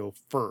audio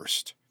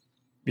first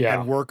yeah,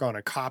 and work on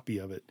a copy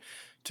of it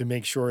to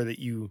make sure that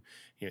you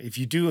know, if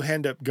you do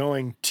end up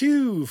going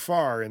too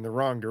far in the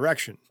wrong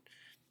direction,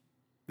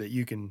 that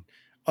you can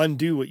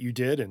undo what you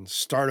did and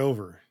start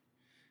over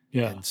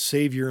yeah. and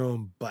save your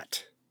own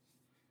butt.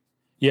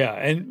 Yeah,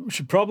 and we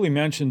should probably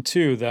mention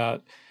too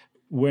that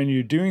when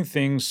you're doing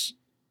things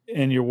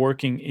and you're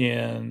working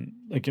in,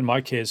 like in my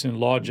case, in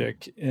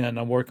Logic, and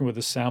I'm working with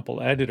a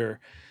sample editor,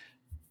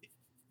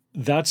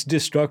 that's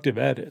destructive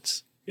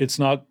edits. It's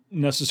not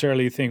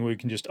necessarily a thing where you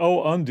can just,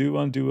 undo.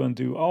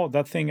 Oh,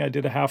 that thing I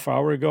did a half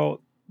hour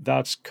ago,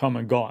 that's come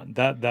and gone.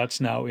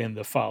 That's now in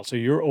the file. So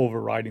you're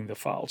overriding the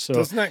file. So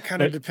Doesn't that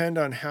kind of like- depend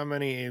on how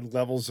many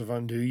levels of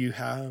undo you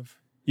have?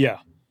 yeah,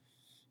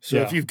 So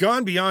if Yeah. you've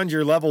gone beyond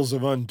your levels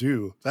of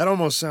undo, that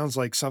almost sounds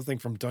like something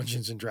from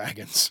Dungeons and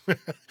Dragons.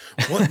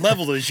 What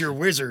level is your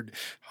wizard?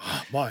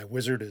 "Ah, my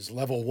wizard is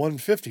level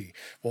 150.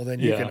 Well, then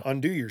you Yeah. can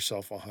undo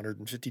yourself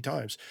 150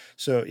 times.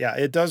 So yeah,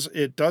 it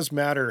does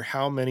matter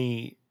how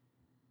many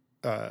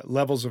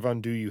levels of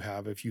undo you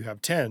have. If you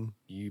have 10,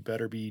 you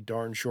better be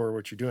darn sure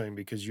what you're doing,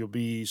 because you'll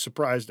be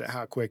surprised at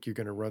how quick you're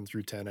going to run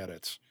through 10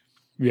 edits.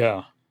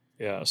 Yeah,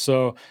 yeah.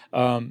 So,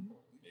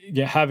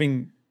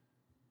 having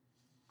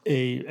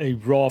a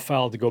raw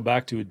file to go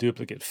back to a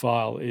duplicate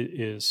file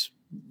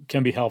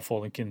can be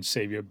helpful and can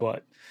save your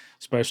butt,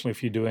 especially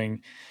if you're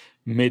doing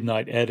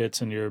midnight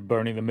edits and you're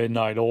burning the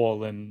midnight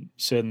oil and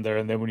sitting there,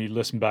 and then when you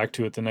listen back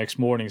to it the next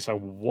morning, it's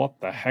like, what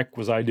the heck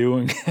was I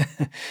doing?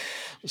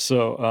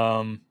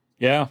 So,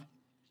 yeah,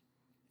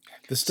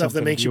 The stuff that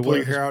Something makes you you pull your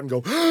would- hair out and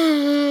go,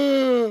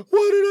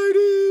 what did I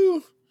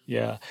do?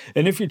 yeah.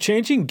 And if you're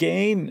changing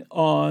gain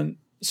on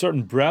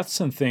certain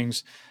breaths and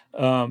things,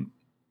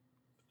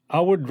 I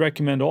would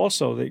recommend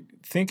also that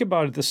think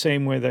about it the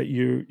same way that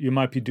you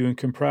might be doing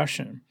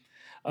compression.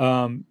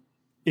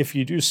 If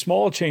you do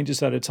small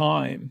changes at a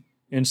time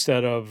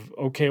instead of,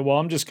 okay, well,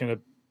 I'm just going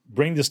to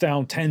bring this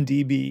down 10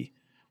 dB.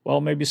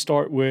 Well, maybe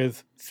start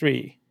with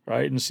 3,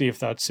 right? And see if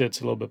that sits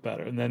a little bit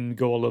better, and then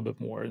go a little bit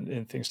more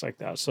and things like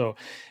that. So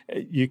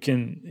you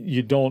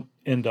don't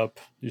end up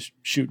just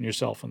shooting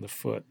yourself in the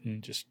foot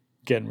and just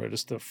getting rid of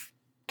stuff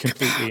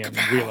completely and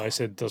realize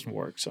it doesn't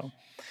work. So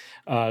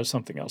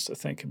something else to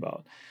think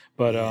about.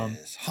 But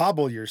Yes.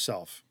 Hobble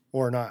yourself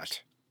or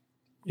not.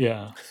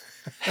 yeah.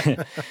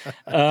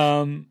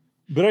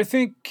 But I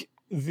think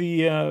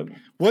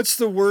What's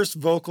the worst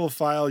vocal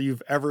file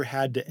you've ever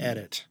had to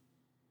edit?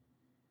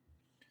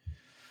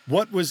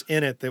 What was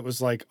in it that was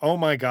like, oh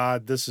my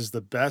God, this is the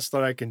best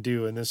that I can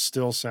do, and this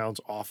still sounds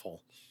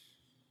awful?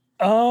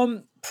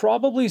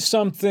 probably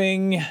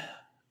something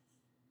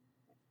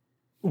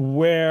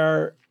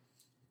where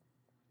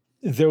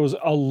there was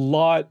a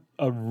lot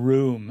of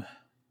room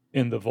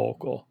in the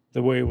vocal,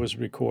 the way it was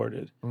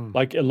recorded,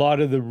 like a lot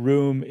of the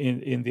room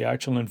in the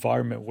actual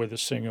environment where the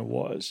singer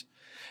was.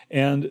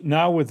 And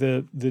now with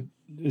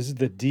is it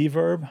the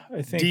D-verb?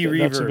 I think that's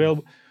D-reverb.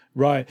 available.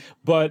 Right.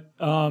 But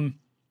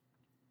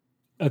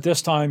at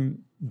this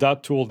time,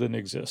 that tool didn't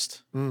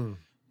exist. Mm.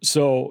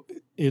 So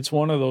it's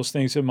one of those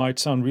things that might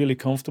sound really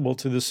comfortable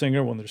to the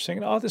singer when they're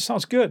singing, oh, this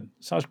sounds good,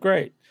 sounds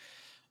great.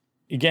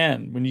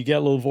 Again, when you get a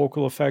little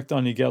vocal effect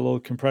on, you get a little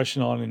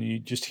compression on, and you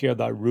just hear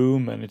that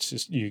room, and it's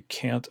just, you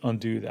can't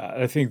undo that.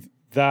 I think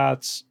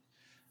that's,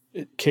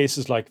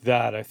 cases like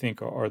that, I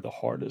think, are the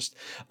hardest.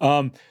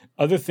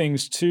 Other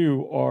things,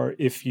 too, are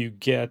if you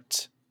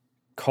get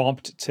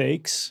comped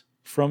takes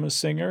from a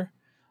singer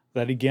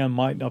that, again,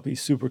 might not be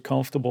super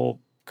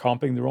comfortable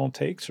comping their own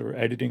takes or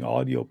editing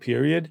audio,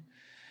 period.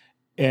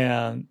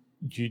 And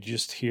you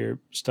just hear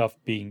stuff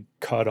being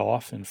cut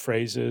off in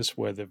phrases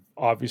where they've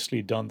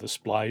obviously done the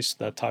splice,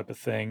 that type of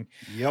thing.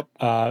 Yep.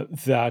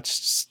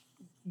 That's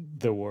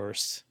the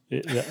worst.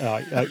 Those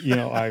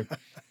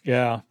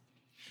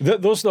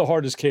are the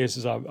hardest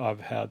cases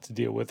I've had to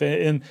deal with.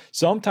 And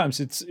sometimes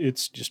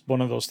it's just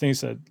one of those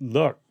things that,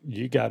 look,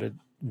 you got to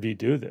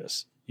redo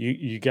this.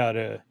 You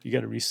gotta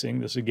re-sing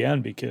this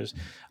again, because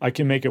I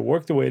can make it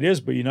work the way it is,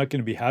 but you're not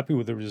going to be happy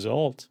with the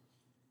result.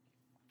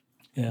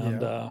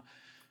 And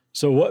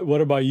so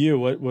what about you?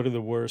 What are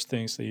the worst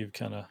things that you've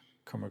kind of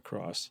come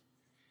across?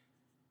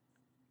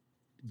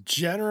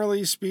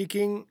 Generally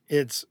speaking,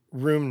 it's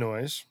room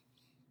noise.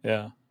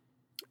 Yeah.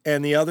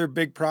 And the other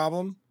big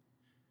problem,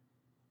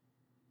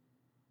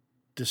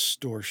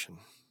 distortion.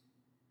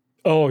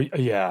 Oh,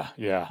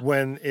 yeah.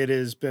 When it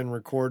has been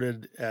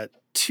recorded at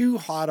too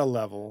hot a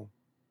level,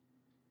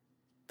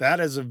 that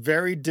is a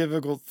very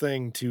difficult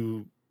thing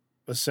to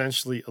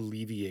essentially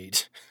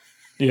alleviate.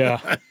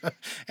 Yeah.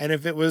 And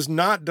if it was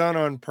not done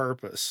on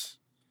purpose,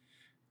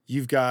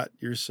 you've got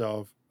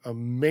yourself a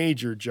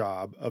major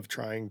job of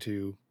trying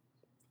to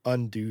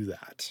undo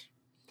that.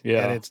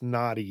 Yeah. And it's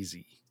not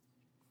easy.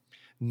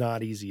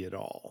 Not easy at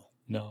all.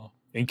 No.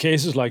 In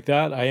cases like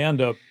that, I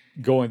end up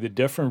going the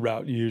different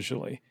route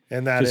usually.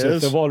 And that is?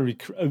 If they've already,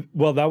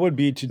 that would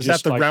be to is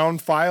just that the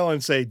round file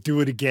and say,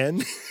 do it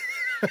again?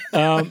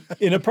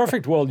 In a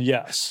perfect world,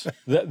 yes.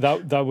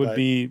 That would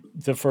be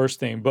the first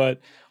thing.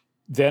 But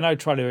then I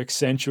try to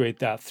accentuate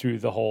that through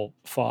the whole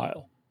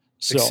file.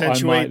 So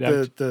accentuate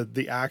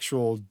the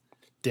actual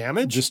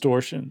damage?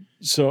 Distortion.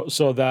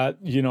 So that,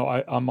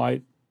 I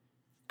might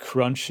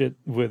crunch it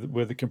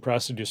with a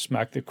compressor, just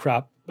smack the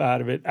crap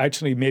out of it.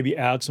 Actually, maybe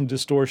add some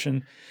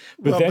distortion.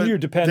 But then you're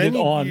dependent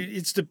on...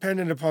 It's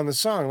dependent upon the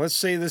song. Let's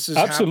say this is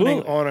Absolutely.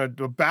 happening on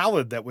a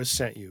ballad that was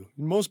sent you.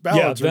 Most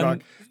ballads are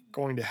not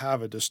going to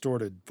have a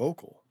distorted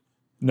vocal.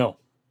 No.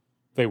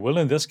 They will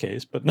in this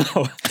case, but no.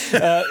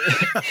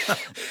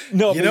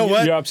 No, you know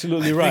what? You're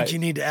absolutely right. I think you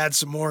need to add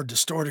some more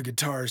distorted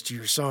guitars to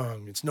your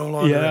song. It's no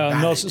longer a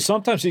ballad. No,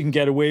 sometimes you can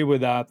get away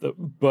with that,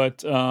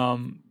 but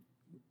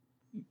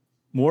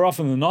more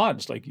often than not,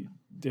 it's like,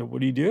 what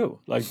do you do?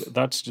 Like,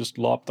 that's just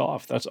lopped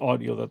off. That's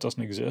audio that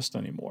doesn't exist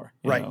anymore.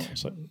 Right.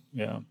 So,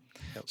 yeah.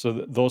 Yep.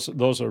 So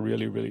those are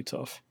really, really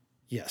tough.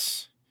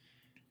 Yes.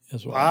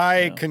 As well.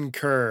 I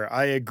concur.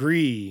 I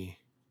agree.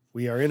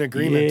 We are in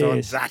agreement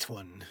on that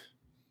one.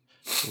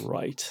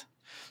 Right.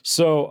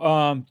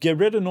 So get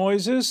rid of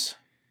noises,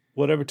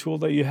 whatever tool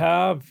that you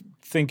have.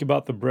 Think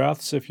about the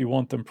breaths, if you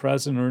want them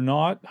present or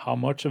not, how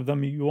much of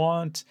them you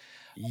want.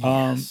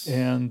 Yes.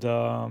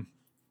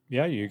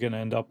 You're going to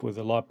end up with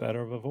a lot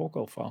better of a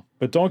vocal file.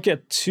 But don't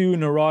get too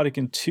neurotic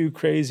and too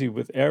crazy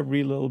with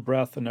every little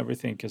breath and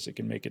everything, because it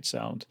can make it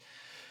sound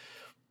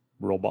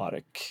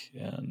robotic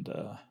and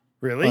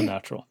really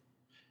unnatural.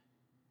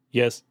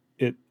 Yes,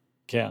 it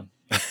can.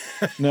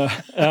 No,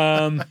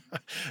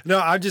 no,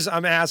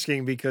 I'm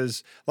asking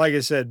because, like I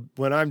said,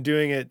 when I'm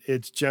doing it,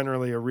 it's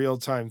generally a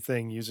real-time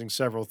thing using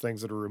several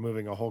things that are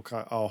removing a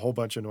whole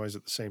bunch of noise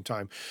at the same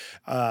time.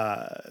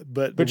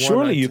 But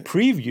surely you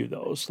preview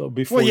those though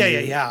before. Well,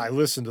 yeah. I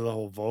listen to the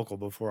whole vocal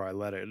before I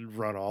let it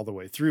run all the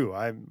way through.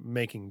 I'm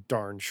making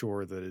darn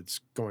sure that it's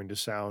going to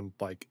sound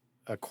like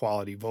a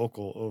quality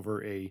vocal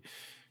over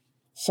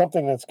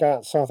something that's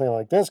got something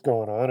like this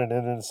going on, and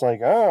then it's like,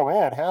 oh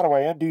man, how do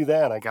I undo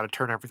that? I got to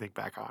turn everything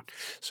back on,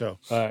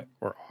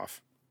 or off.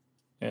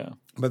 Yeah,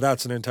 but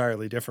that's an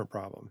entirely different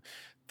problem.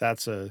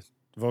 That's a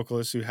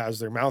vocalist who has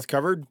their mouth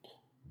covered,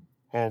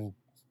 and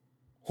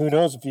who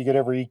knows if you could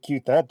ever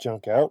EQ that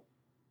junk out,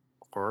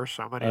 or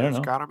somebody who's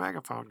got a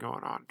megaphone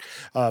going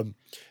on.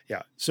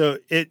 So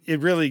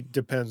it really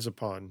depends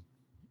upon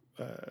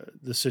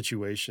the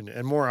situation,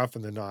 and more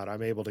often than not,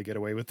 I'm able to get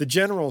away with the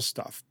general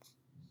stuff.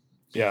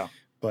 Yeah.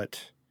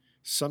 But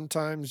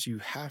sometimes you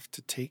have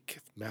to take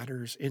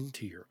matters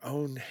into your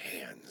own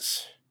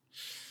hands.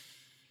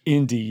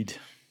 Indeed.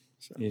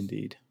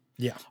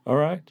 Yeah. All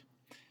right.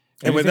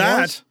 And with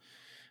that,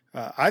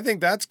 I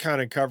think that's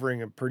kind of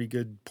covering a pretty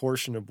good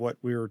portion of what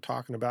we were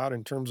talking about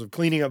in terms of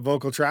cleaning up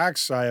vocal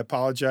tracks. I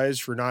apologize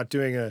for not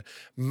doing a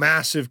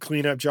massive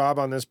cleanup job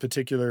on this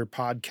particular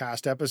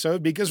podcast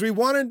episode, because we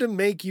wanted to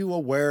make you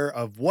aware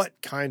of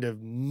what kind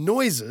of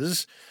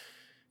noises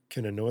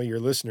can annoy your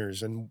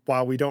listeners. And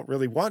while we don't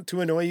really want to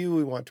annoy you,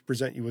 we want to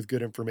present you with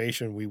good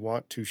information. We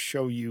want to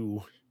show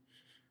you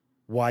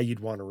why you'd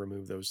want to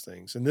remove those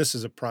things. And this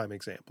is a prime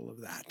example of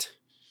that.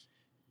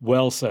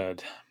 Well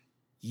said.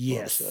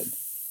 Yes. Well said.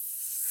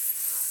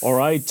 All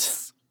right.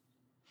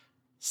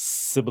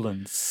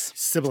 Sibilance.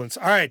 Sibilance.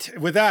 All right.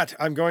 With that,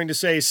 I'm going to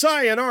say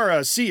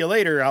sayonara. See you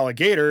later,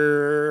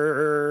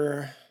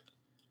 alligator.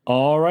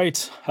 All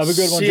right. Have a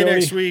good one, See you Joey.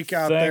 next week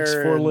out there. Thanks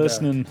for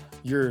listening.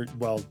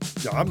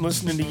 I'm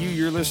listening to you.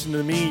 You're listening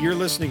to me. You're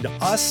listening to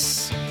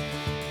us.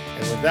 And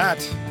with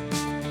that,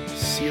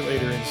 see you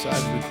later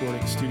inside the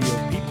recording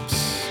studio, peeps.